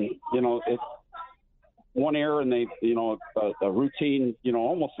game and, it's one error and they, a routine,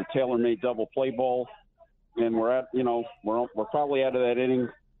 almost a tailor-made double play ball. And we're at, we're probably out of that inning,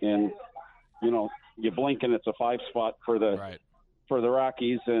 and you blink and it's a 5 spot for the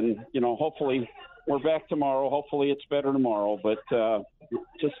Rockies, and hopefully we're back tomorrow. Hopefully it's better tomorrow, but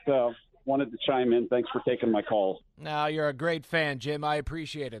just wanted to chime in. Thanks for taking my call. No, you're a great fan, Jim. I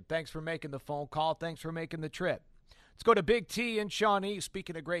appreciate it. Thanks for making the phone call. Thanks for making the trip. Let's go to Big T in Shawnee.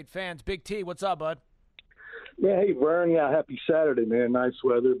 Speaking of great fans, Big T, what's up, bud? Yeah, hey Vern. Yeah, happy Saturday, man. Nice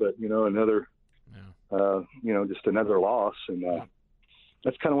weather, but another. Just another loss, and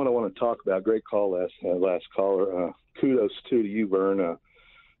that's kind of what I want to talk about. Great call, last caller. Kudos to you, Vern,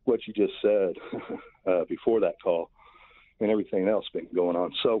 what you just said before that call and everything else been going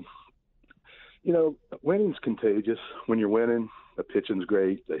on. So, winning's contagious. When you're winning, the pitching's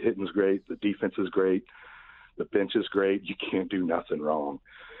great, the hitting's great, the defense is great, the bench is great. You can't do nothing wrong.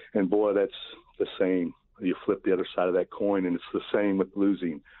 And, boy, that's the same. You flip the other side of that coin, and it's the same with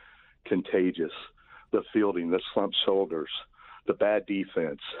losing. Contagious. The fielding, the slumped shoulders, the bad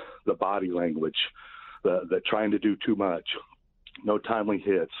defense, the body language, the trying to do too much, no timely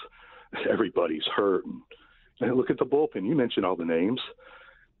hits. Everybody's hurt. And look at the bullpen. You mentioned all the names.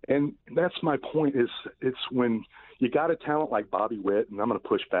 And that's my point is it's when you got a talent like Bobby Witt, and I'm going to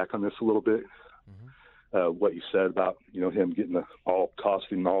push back on this a little bit, what you said about, him getting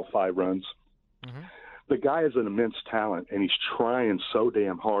costing all 5 runs. Mm-hmm. The guy is an immense talent, and he's trying so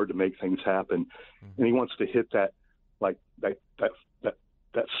damn hard to make things happen. And he wants to hit that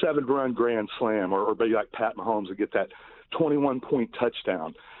 7-run grand slam, or be like Pat Mahomes and get that 21-point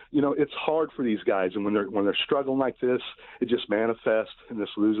touchdown. It's hard for these guys, and when they're struggling like this, it just manifests, and this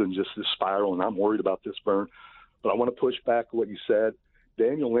losing just this spiral. And I'm worried about this, Vern. But I want to push back what you said.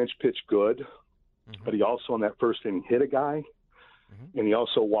 Daniel Lynch pitched good, but he also in that first inning hit a guy, and he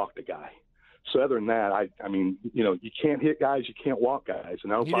also walked a guy. So other than that, I mean, you can't hit guys, you can't walk guys.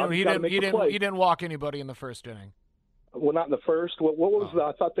 And he didn't walk anybody in the first inning. Well, not in the first. What was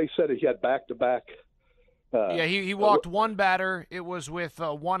I thought they said he had back-to-back. He walked one batter. It was with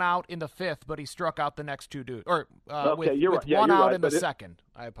 1 out in the 5th, but he struck out the next 2 dudes. With one out in the second.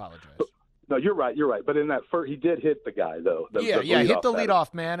 I apologize. No, you're right. But in that first, he did hit the guy, though. Hit the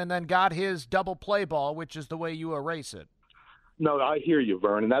leadoff man, and then got his double play ball, which is the way you erase it. No, I hear you,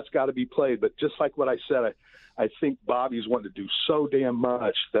 Vern, and that's got to be played. But just like what I said, I think Bobby's wanting to do so damn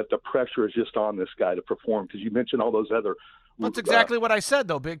much that the pressure is just on this guy to perform, because you mentioned all those other. That's exactly what I said,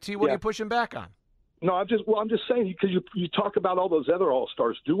 though, Big T. What are you pushing back on? No, I'm just saying, because you talk about all those other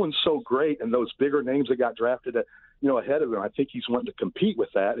All-Stars doing so great, and those bigger names that got drafted ahead of him. I think he's wanting to compete with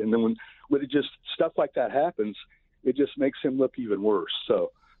that, and then when it just stuff like that happens, it just makes him look even worse.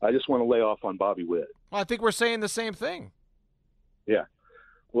 So I just want to lay off on Bobby Witt. Well, I think we're saying the same thing. Yeah.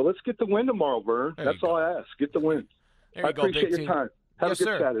 Well, let's get the win tomorrow, Vern. That's all I ask. Get the win. There you go, appreciate Big your T. time. Have a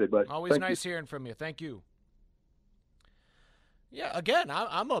good Saturday, bud. Always nice hearing from you. Thank you. Yeah, again,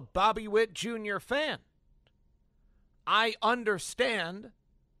 I'm a Bobby Witt Jr. fan. I understand,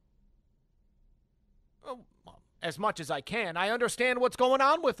 as much as I can, I understand what's going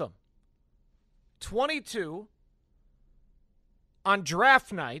on with him. 22 on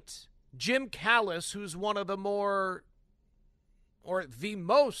draft night, Jim Callis, who's one of the the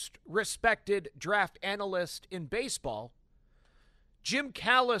most respected draft analyst in baseball, Jim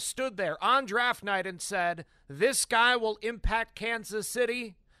Callis stood there on draft night and said, this guy will impact Kansas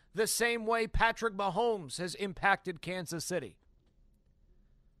City the same way Patrick Mahomes has impacted Kansas City.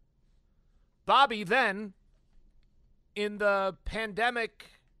 Bobby then, in the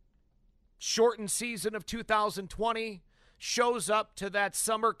pandemic shortened season of 2020, shows up to that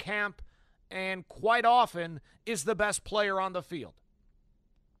summer camp and quite often is the best player on the field.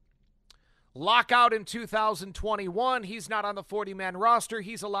 Lockout in 2021, he's not on the 40-man roster.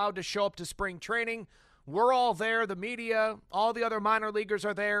 He's allowed to show up to spring training. We're all there, the media, all the other minor leaguers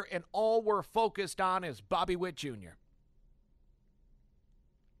are there, and all we're focused on is Bobby Witt Jr.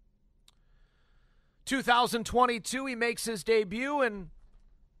 2022, he makes his debut, and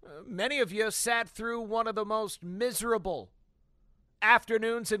many of you sat through one of the most miserable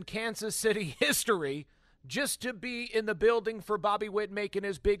afternoons in Kansas City history just to be in the building for Bobby Witt making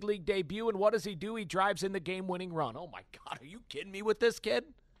his big league debut. And what does he do? He drives in the game-winning run. Oh, my God, are you kidding me with this kid?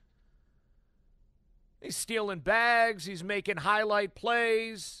 He's stealing bags. He's making highlight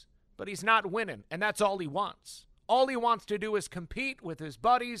plays, but he's not winning, and that's all he wants. All he wants to do is compete with his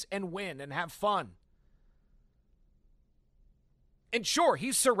buddies and win and have fun. And sure,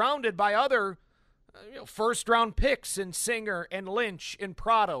 he's surrounded by other first-round picks in Singer and Lynch and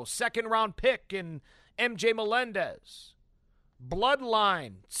Prado, second-round pick in MJ Melendez,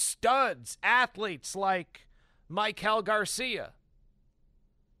 bloodline, studs, athletes like Michael Garcia.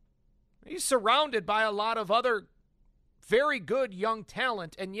 He's surrounded by a lot of other very good young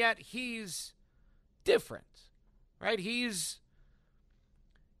talent, and yet he's different, right? It's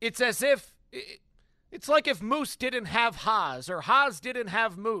as if, it's like if Moose didn't have Haas or Haas didn't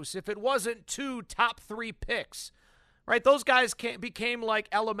have Moose, if it wasn't two top 3 picks, right? Those guys became like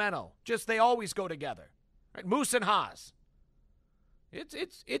Elemento, just they always go together, right? Moose and Haas.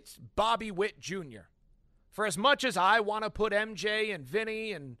 It's Bobby Witt Jr. For as much as I want to put MJ and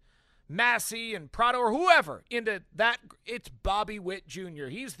Vinny and Massey and Prado or whoever into that, it's Bobby Witt Jr.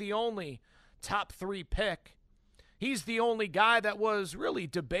 He's the only top 3 pick. He's the only guy that was really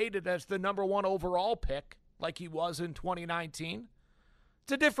debated as the number 1 overall pick like he was in 2019.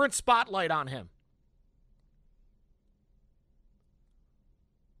 It's a different spotlight on him.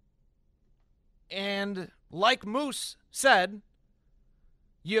 And like Moose said,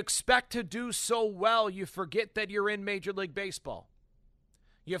 you expect to do so well, you forget that you're in Major League Baseball.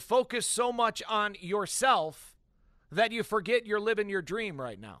 You focus so much on yourself that you forget you're living your dream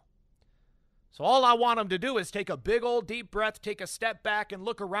right now. So all I want him to do is take a big old deep breath, take a step back, and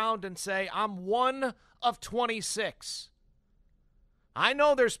look around and say, I'm 1 of 26. I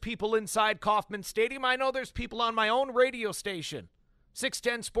know there's people inside Kauffman Stadium. I know there's people on my own radio station,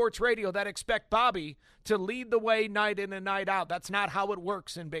 610 Sports Radio, that expect Bobby to lead the way night in and night out. That's not how it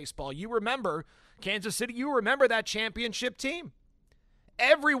works in baseball. You remember Kansas City, you remember that championship team.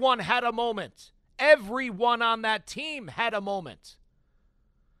 Everyone had a moment. Everyone on that team had a moment.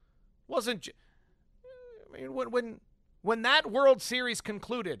 When that World Series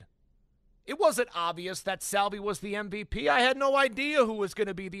concluded, it wasn't obvious that Salvi was the MVP. I had no idea who was going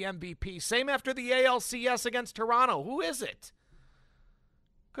to be the MVP. Same after the ALCS against Toronto. Who is it?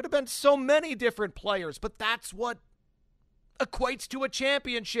 Could have been so many different players, but that's what equates to a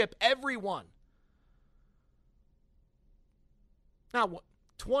championship. Everyone. Now,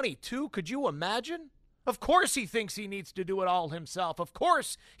 22, could you imagine? Of course he thinks he needs to do it all himself. Of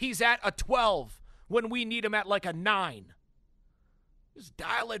course he's at a 12 when we need him at like a 9. Just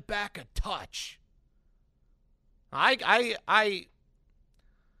dial it back a touch. I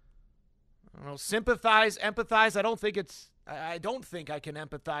don't know, sympathize, empathize. I don't think I can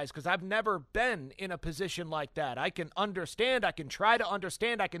empathize because I've never been in a position like that. I can understand. I can try to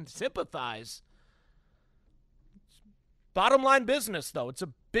understand. I can sympathize. Bottom line business, though. It's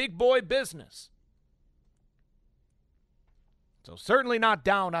a big boy business. So certainly not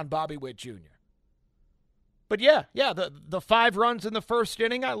down on Bobby Witt Jr. But yeah, the 5 runs in the first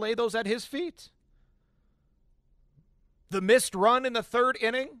inning, I lay those at his feet. The missed run in the 3rd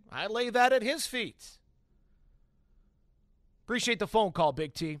inning, I lay that at his feet. Appreciate the phone call,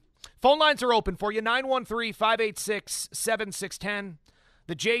 Big T. Phone lines are open for you, 913-586-7610.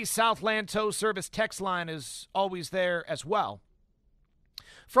 The Jay's Southland Tow Service text line is always there as well.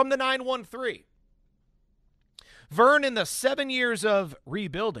 From the 913, Vern, in the 7 years of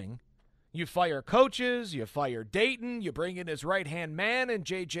rebuilding, you fire coaches, you fire Dayton, you bring in his right-hand man and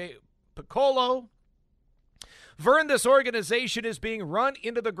J.J. Piccolo. Vern, this organization is being run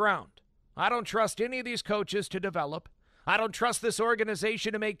into the ground. I don't trust any of these coaches to develop. I don't trust this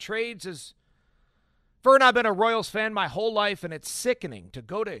organization to make trades. Vern, I've been a Royals fan my whole life, and it's sickening to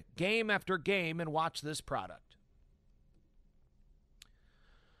go to game after game and watch this product.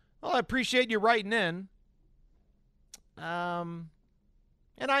 Well, I appreciate you writing in.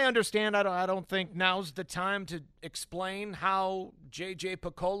 And I understand, I don't think now's the time to explain how J.J.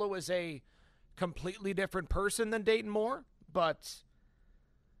 Piccolo is a completely different person than Dayton Moore, but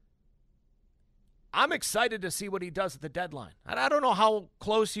I'm excited to see what he does at the deadline. And I don't know how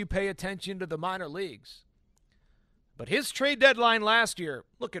close you pay attention to the minor leagues, but his trade deadline last year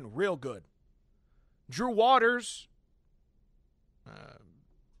looking real good. Drew Waters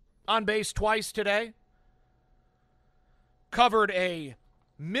on base twice today. Covered a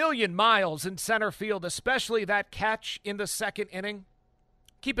million miles in center field, especially that catch in the second inning.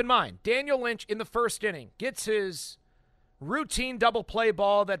 Keep in mind, Daniel Lynch in the first inning gets his routine double play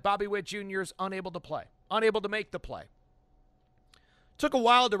ball that Bobby Witt Jr. is unable to make the play. Took a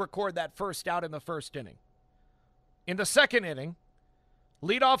while to record that first out in the first inning. In the second inning,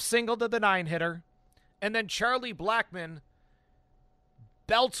 leadoff single to the 9-hitter, and then Charlie Blackmon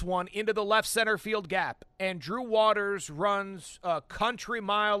belts one into the left center field gap, and Drew Waters runs a country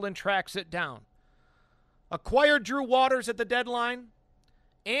mile and tracks it down. Acquired Drew Waters at the deadline,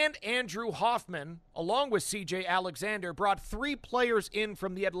 and Andrew Hoffman, along with C.J. Alexander, brought 3 players in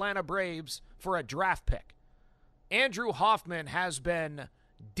from the Atlanta Braves for a draft pick. Andrew Hoffman has been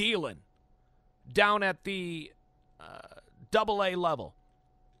dealing down at the Double-A level.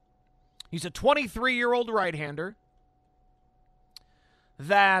 He's a 23-year-old right-hander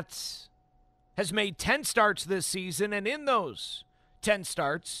that has made 10 starts this season, and in those 10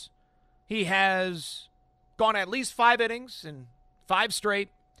 starts, he has gone at least 5 innings and 5 straight,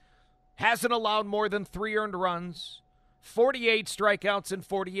 hasn't allowed more than 3 earned runs, 48 strikeouts in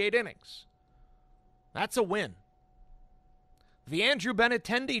 48 innings. That's a win. The Andrew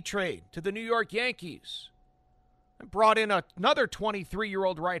Benintendi trade to the New York Yankees brought in another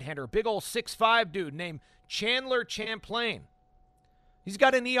 23-year-old right-hander, big old 6'5" dude named Chandler Champlain. He's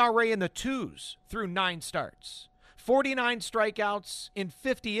got an ERA in the 2s through 9 starts, 49 strikeouts in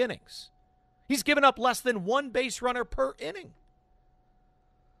 50 innings. He's given up less than 1 base runner per inning.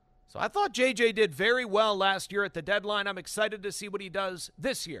 So I thought JJ did very well last year at the deadline. I'm excited to see what he does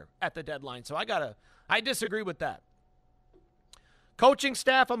this year at the deadline. So I disagree with that. Coaching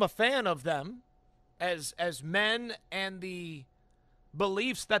staff, I'm a fan of them as men and the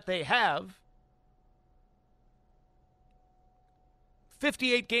beliefs that they have.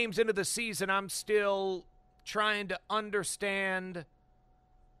 58 games into the season, I'm still trying to understand.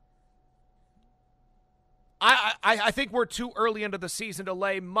 I think we're too early into the season to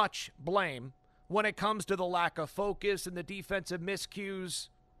lay much blame when it comes to the lack of focus and the defensive miscues.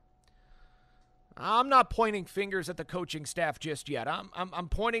 I'm not pointing fingers at the coaching staff just yet. I'm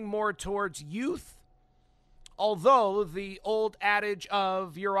pointing more towards youth, although the old adage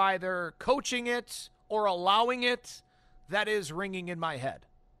of you're either coaching it or allowing it, that is ringing in my head.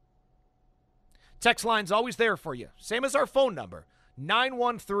 Text line's always there for you. Same as our phone number,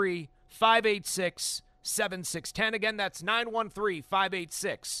 913-586-7610. Again, that's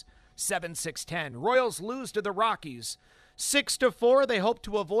 913-586-7610. Royals lose to the Rockies 6-4. They hope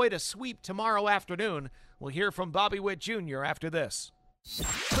to avoid a sweep tomorrow afternoon. We'll hear from Bobby Witt Jr. after this.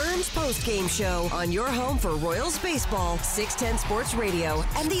 Vern's Postgame Show on your home for Royals baseball, 610 Sports Radio,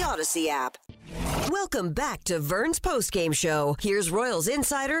 and the Odyssey app. Welcome back to Vern's Postgame Show. Here's Royals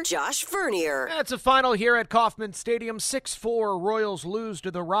insider Josh Vernier. That's a final here at Kauffman Stadium. 6-4. Royals lose to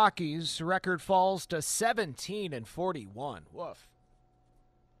the Rockies. Record falls to 17-41. Woof.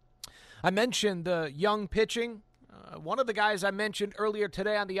 I mentioned the young pitching. One of the guys I mentioned earlier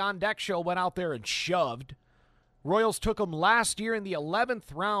today on the On Deck Show went out there and shoved. Royals took him last year in the 11th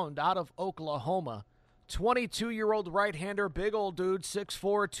round out of Oklahoma. 22-year-old right-hander, big old dude,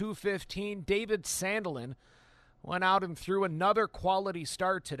 6'4", 215. David Sandelin went out and threw another quality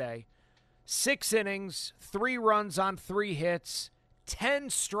start today. 6 innings, 3 runs on 3 hits, 10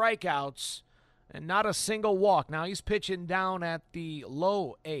 strikeouts, and not a single walk. Now he's pitching down at the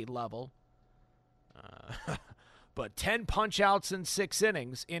low A level. But 10 punch-outs in 6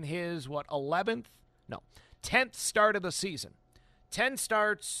 innings in his, 10th start of the season. 10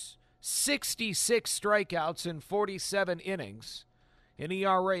 starts, 66 strikeouts in 47 innings, an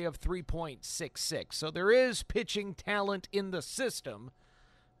ERA of 3.66. So there is pitching talent in the system.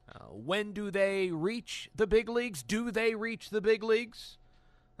 When do they reach the big leagues? Do they reach the big leagues?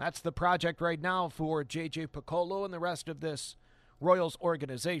 That's the project right now for J.J. Piccolo and the rest of this Royals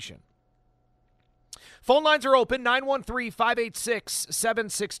organization. Phone lines are open,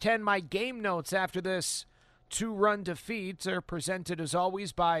 913-586-7610. My game notes after this 2-run defeat are presented, as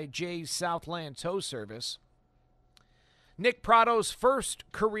always, by Jay's Southland Tow Service. Nick Prado's first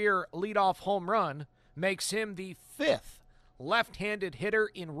career leadoff home run makes him the 5th left-handed hitter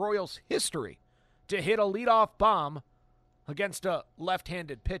in Royals history to hit a leadoff bomb against a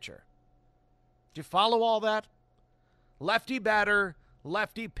left-handed pitcher. Did you follow all that? Lefty batter,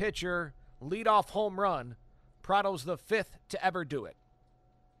 lefty pitcher, leadoff home run. Prado's the 5th to ever do it.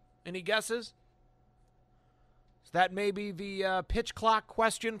 Any guesses? Is that maybe the pitch clock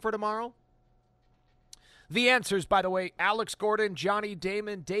question for tomorrow? The answers, by the way, Alex Gordon, Johnny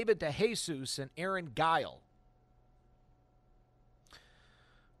Damon, David DeJesus, and Aaron Guile.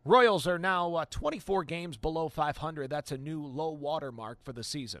 Royals are now 24 games below 500. That's a new low water mark for the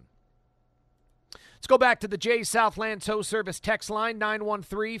season. Let's go back to the Jay Southland Tow Service text line,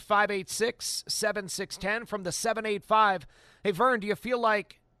 913-586-7610 from the 785. Hey, Vern, do you feel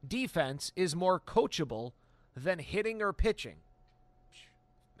like defense is more coachable than hitting or pitching?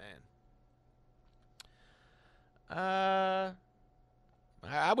 Man.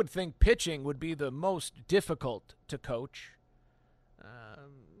 I would think pitching would be the most difficult to coach.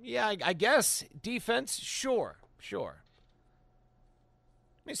 Yeah, I guess defense, sure. I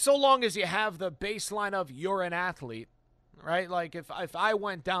mean, so long as you have the baseline of you're an athlete, right? Like if I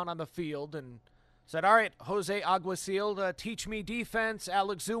went down on the field and said, all right, Jose Alguacil, teach me defense.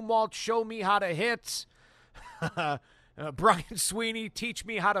 Alex Zumwalt, show me how to hit. Brian Sweeney, teach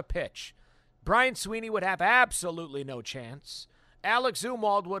me how to pitch. Brian Sweeney would have absolutely no chance. Alex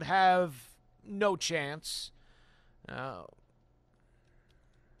Zumwalt would have no chance.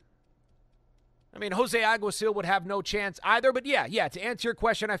 I mean, Jose Alguacil would have no chance either. But yeah, to answer your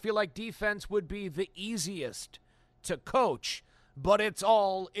question, I feel like defense would be the easiest to coach, but it's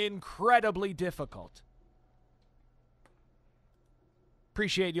all incredibly difficult.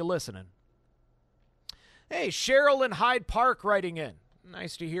 Appreciate you listening. Hey, Cheryl in Hyde Park writing in.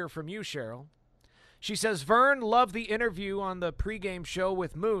 Nice to hear from you, Cheryl. She says, Vern, loved the interview on the pregame show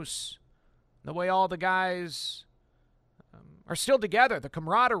with Moose. The way all the guys are still together, the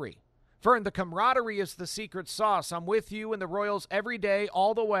camaraderie. Vern, the camaraderie is the secret sauce. I'm with you and the Royals every day,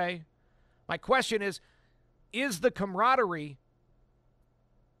 all the way. My question is the camaraderie,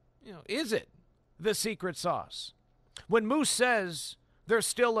 is it the secret sauce? When Moose says there's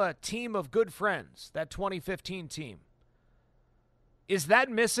still a team of good friends, that 2015 team, is that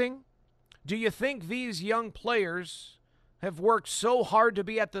missing? Do you think these young players have worked so hard to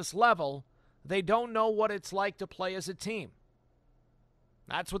be at this level, they don't know what it's like to play as a team?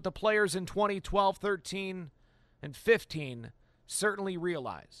 That's what the players in 2012, 13, and 15 certainly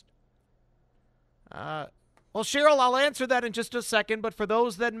realized. Well, Cheryl, I'll answer that in just a second, but for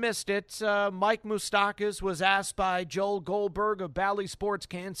those that missed it, Mike Moustakas was asked by Joel Goldberg of Bally Sports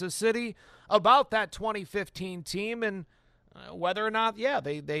Kansas City about that 2015 team and whether or not,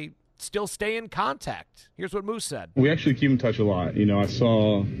 they still stay in contact. Here's what Moose said. We actually keep in touch a lot. I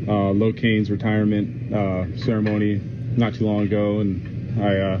saw Locane's retirement ceremony not too long ago, and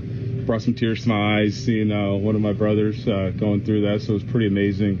I brought some tears to my eyes seeing one of my brothers going through that, so it was pretty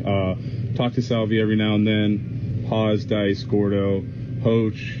amazing. Talk to Salvi every now and then. Haas, Dice, Gordo,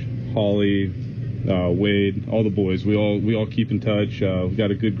 Hoach, Holly, Wade, all the boys. We all keep in touch. We've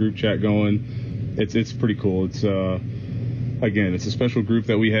got a good group chat going. It's pretty cool. It's again, it's a special group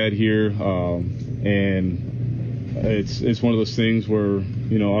that we had here, and it's one of those things where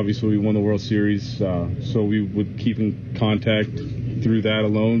obviously we won the World Series, so we would keep in contact through that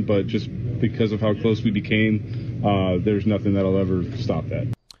alone. But just because of how close we became, there's nothing that'll ever stop that.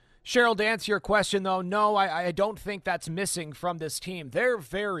 Cheryl, to answer your question, though, no, I don't think that's missing from this team. They're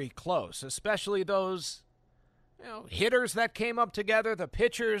very close, especially those hitters that came up together, the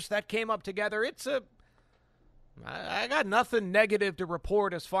pitchers that came up together. I got nothing negative to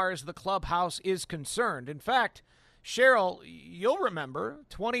report as far as the clubhouse is concerned. In fact, Cheryl, you'll remember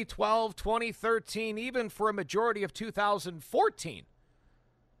 2012, 2013, even for a majority of 2014.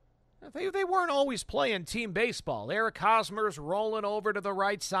 They weren't always playing team baseball. Eric Hosmer's rolling over to the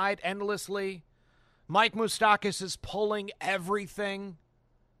right side endlessly. Mike Moustakas is pulling everything.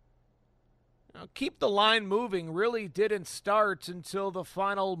 Keep the line moving really didn't start until the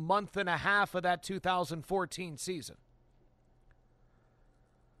final month and a half of that 2014 season.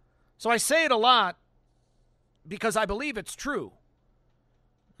 So I say it a lot because I believe it's true.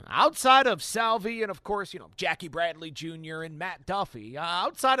 Outside of Salvi and, of course, Jackie Bradley Jr. and Matt Duffy,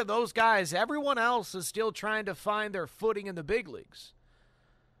 outside of those guys, everyone else is still trying to find their footing in the big leagues.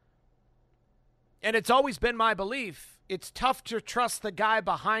 And it's always been my belief, it's tough to trust the guy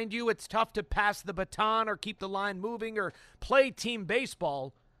behind you. It's tough to pass the baton or keep the line moving or play team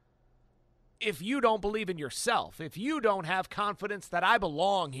baseball if you don't believe in yourself, if you don't have confidence that I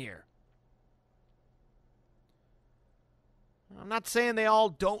belong here. I'm not saying they all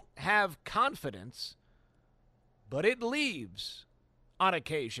don't have confidence, but it leaves on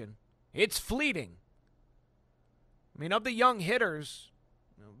occasion. It's fleeting. I mean, of the young hitters,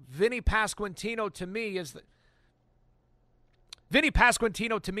 Vinny Pasquantino to me is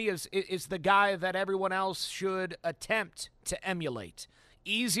the guy that everyone else should attempt to emulate.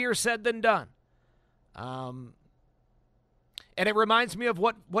 Easier said than done. And it reminds me of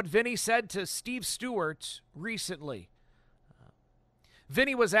what Vinny said to Steve Stewart recently.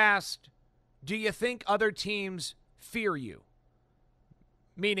 Vinny was asked, do you think other teams fear you?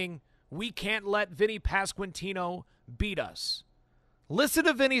 Meaning, we can't let Vinny Pasquantino beat us. Listen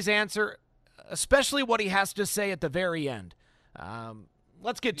to Vinny's answer, especially what he has to say at the very end.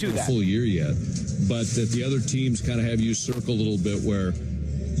 Let's get to that. Full year yet, but that the other teams kind of have you circle a little bit where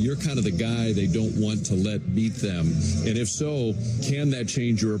you're kind of the guy they don't want to let beat them. And if so, can that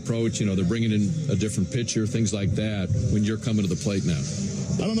change your approach? You know, they're bringing in a different pitcher, things like that, when you're coming to the plate now.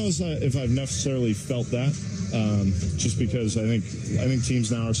 I don't know if I've necessarily felt that, just because I think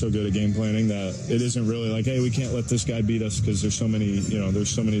teams now are so good at game planning that it isn't really like, hey, we can't let this guy beat us because there's so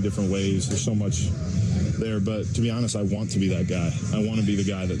many different ways. There's so much there. But to be honest, I want to be that guy. I want to be the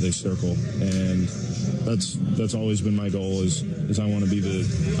guy that they circle, and that's always been my goal. Is I want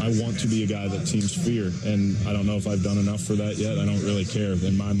to be a guy that teams fear, and I don't know if I've done enough for that yet. I don't really care.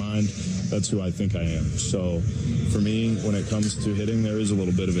 In my mind, that's who I think I am. So for me, when it comes to hitting, there is a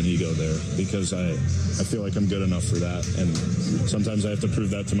little bit of an ego there because I feel like I'm good enough for that, and sometimes I have to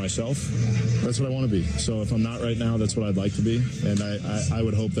prove that to myself. That's what I want to be. So if I'm not right now, that's what I'd like to be, and I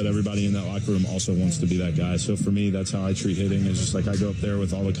would hope that everybody in that locker room also wants to be that guy. So for me, that's how I treat hitting. Is just like I go up there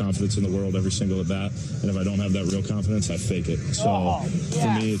with all the confidence in the world every single at bat, and if I don't have that real confidence, I fake it. So for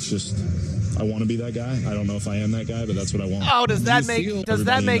me, it's just I want to be that guy. I don't know if I am that guy, but that's what I want. Oh, does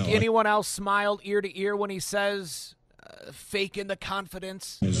that make anyone else smile ear to ear when he says faking the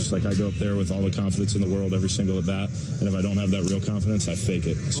confidence? It's just like I go up there with all the confidence in the world every single at bat, and if I don't have that real confidence, I fake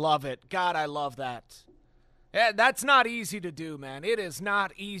it. Love it. God, I love that. Yeah, that's not easy to do, man. It is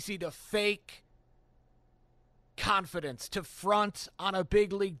not easy to fake confidence, to front on a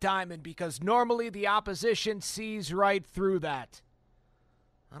big league diamond, because normally the opposition sees right through that.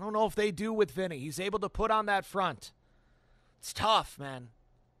 I don't know if they do with Vinny. He's able to put on that front. It's tough, man.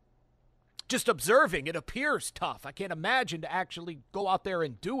 Just observing, it appears tough. I can't imagine to actually go out there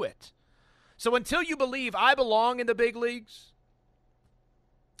and do it. So until you believe I belong in the big leagues,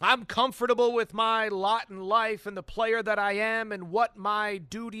 I'm comfortable with my lot in life and the player that I am and what my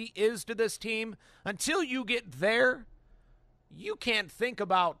duty is to this team, until you get there, you can't think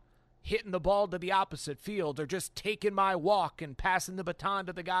about hitting the ball to the opposite field or just taking my walk and passing the baton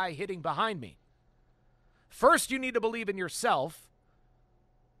to the guy hitting behind me. First, you need to believe in yourself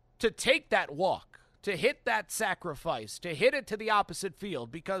to take that walk, to hit that sacrifice, to hit it to the opposite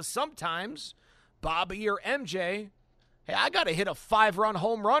field, because sometimes Bobby or MJ, hey, I got to hit a 5-run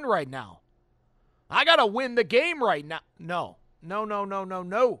home run right now. I got to win the game right now. No.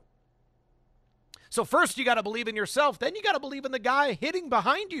 So first you got to believe in yourself, then you got to believe in the guy hitting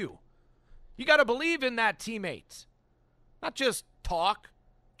behind you. You got to believe in that teammate. Not just talk.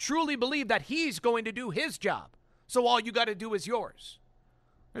 Truly believe that he's going to do his job. So all you got to do is yours.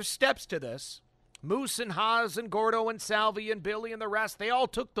 There's steps to this. Moose and Haas and Gordo and Salvi and Billy and the rest, they all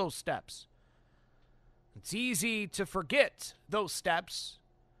took those steps. It's easy to forget those steps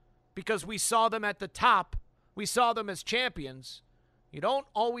because we saw them at the top. We saw them as champions. You don't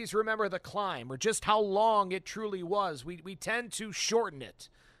always remember the climb or just how long it truly was. We tend to shorten it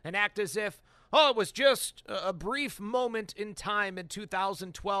and act as if, it was just a brief moment in time in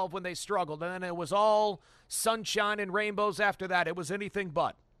 2012 when they struggled, and then it was all sunshine and rainbows after that. It was anything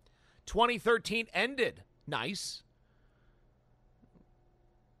but. 2013 ended nice.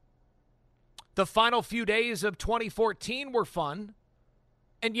 The final few days of 2014 were fun.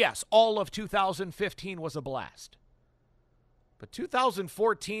 And yes, all of 2015 was a blast. But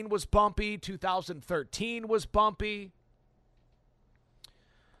 2014 was bumpy. 2013 was bumpy.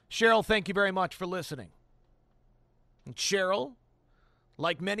 Cheryl, thank you very much for listening. And Cheryl,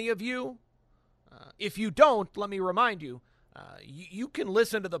 like many of you, if you don't, let me remind you, you can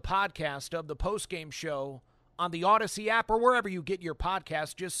listen to the podcast of the Postgame Show on the Odyssey app or wherever you get your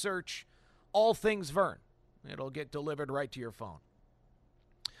podcast. Just search All Things Vern. It'll get delivered right to your phone.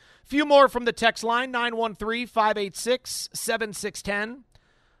 A few more from the text line, 913-586-7610.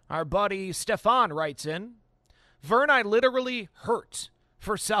 Our buddy Stefan writes in, Vern, I literally hurt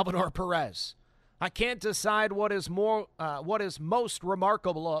for Salvador Perez. I can't decide what is most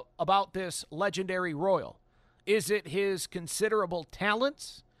remarkable about this legendary Royal. Is it his considerable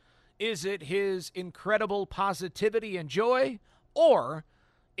talents? Is it his incredible positivity and joy? Or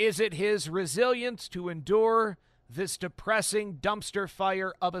is it his resilience to endure this depressing dumpster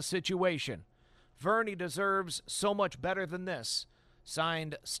fire of a situation? Vern, he deserves so much better than this.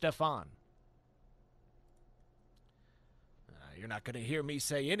 Signed, Stefan. You're not going to hear me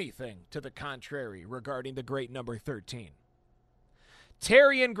say anything to the contrary regarding the great number 13.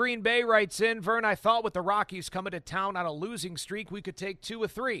 Terry in Green Bay writes in, Vern, I thought with the Rockies coming to town on a losing streak, we could take 2 or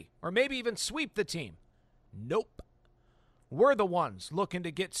 3, or maybe even sweep the team. Nope. We're the ones looking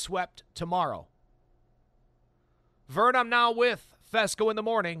to get swept tomorrow. Vern, I'm now with Fesco in the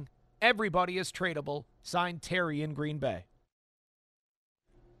morning. Everybody is tradable. Signed, Terry in Green Bay.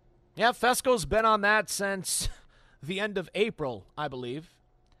 Yeah, Fesco's been on that since the end of April, I believe.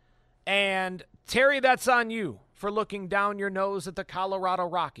 And Terry, that's on you for looking down your nose at the Colorado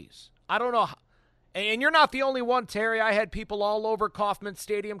Rockies. I don't know. And you're not the only one, Terry. I had people all over Kauffman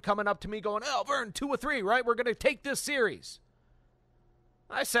Stadium coming up to me going, oh, Vern, 2 or 3, right? We're going to take this series.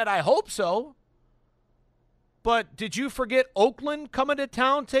 I said, I hope so. But did you forget Oakland coming to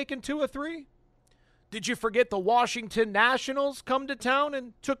town taking 2 or 3? Did you forget the Washington Nationals come to town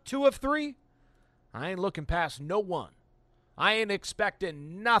and took 2 of 3? I ain't looking past no one. I ain't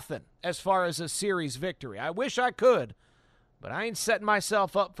expecting nothing as far as a series victory. I wish I could, but I ain't setting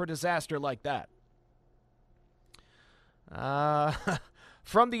myself up for disaster like that.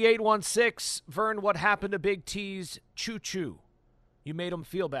 From the 816, Vern, what happened to Big T's choo-choo? You made him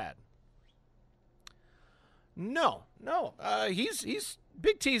feel bad. No. He's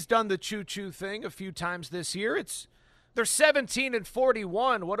Big T's done the choo-choo thing a few times this year. They're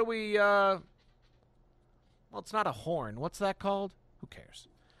 17-41. What do we? Well, it's not a horn. What's that called? Who cares?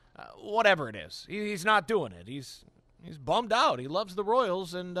 Whatever it is, he's not doing it. He's bummed out. He loves the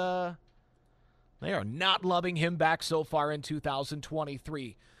Royals, and they are not loving him back so far in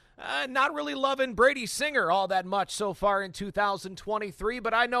 2023. Not really loving Brady Singer all that much so far in 2023,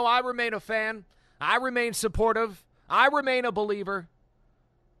 but I know I remain a fan. I remain supportive. I remain a believer.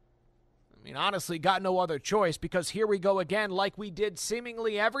 I mean, honestly, got no other choice because here we go again like we did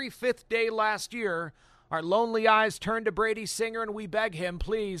seemingly every 5th day last year. Our lonely eyes turn to Brady Singer and we beg him,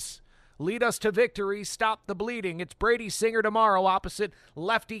 please, lead us to victory, stop the bleeding. It's Brady Singer tomorrow opposite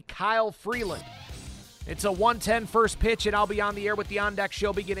lefty Kyle Freeland. It's a 1:10 first pitch, and I'll be on the air with the On Deck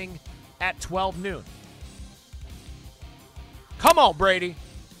Show beginning at 12 noon. Come on, Brady.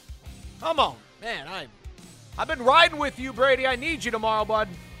 Come on. Man, I've been riding with you, Brady. I need you tomorrow, bud.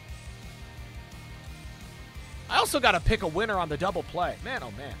 I also got to pick a winner on the double play. Man, oh,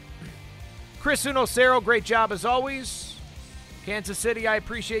 man. Chris Unocero, great job as always. Kansas City, I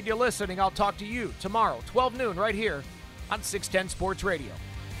appreciate you listening. I'll talk to you tomorrow, 12 noon, right here on 610 Sports Radio.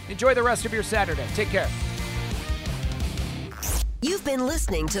 Enjoy the rest of your Saturday. Take care. You've been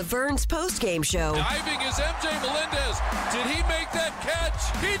listening to Vern's Postgame Show. Diving is MJ Melendez. Did he make that catch?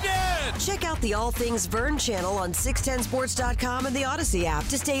 He did! Check out the All Things Vern channel on 610sports.com and the Odyssey app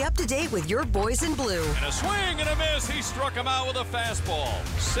to stay up to date with your boys in blue. And a swing and a miss. He struck him out with a fastball.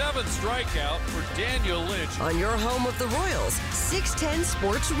 7th strikeout for Daniel Lynch. On your home of the Royals, 610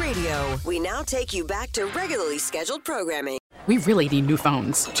 Sports Radio. We now take you back to regularly scheduled programming. We really need new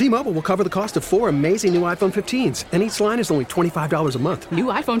phones. T-Mobile will cover the cost of 4 amazing new iPhone 15s, and each line is only $25 a month. New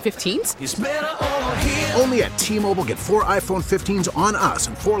iPhone 15s? It's better over here. Only at T-Mobile, get 4 iPhone 15s on us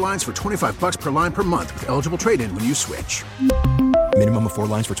and 4 lines for $25 per line per month with eligible trade-in when you switch. Minimum of 4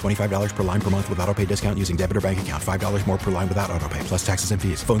 lines for $25 per line per month with autopay discount using debit or bank account. $5 more per line without autopay, plus taxes and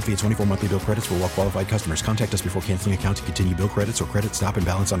fees. Phone fee at 24 monthly bill credits for well-qualified customers. Contact us before canceling account to continue bill credits or credit stop and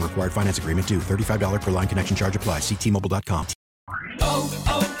balance on required finance agreement due. $35 per line connection charge applies. See T-Mobile.com.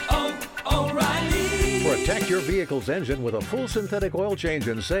 O'Reilly. Protect your vehicle's engine with a full synthetic oil change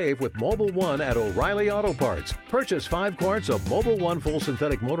and save with Mobile One at O'Reilly Auto Parts. Purchase 5 quarts of Mobile One full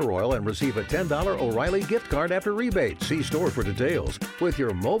synthetic motor oil and receive a $10 O'Reilly gift card after rebate. See store for details. With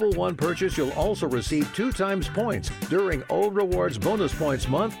your Mobile One purchase, you'll also receive 2 times points during O Rewards Bonus Points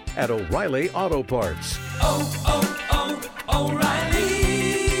Month at O'Reilly Auto Parts.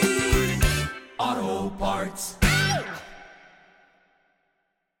 O'Reilly Auto Parts.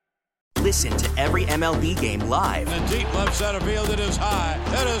 Listen to every MLB game live. In the deep left center field, it is high,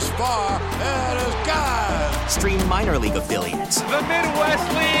 it is far, it is gone. Stream minor league affiliates. The Midwest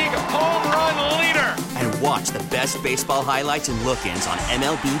League home run leader. And watch the best baseball highlights and look-ins on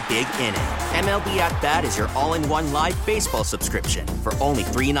MLB Big Inning. MLB At Bat is your all-in-one live baseball subscription for only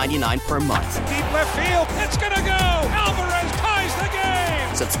 $3.99 per month. Deep left field, it's gonna go. Alvarez ties the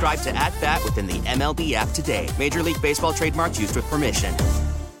game. Subscribe to At Bat within the MLB app today. Major League Baseball trademarks used with permission.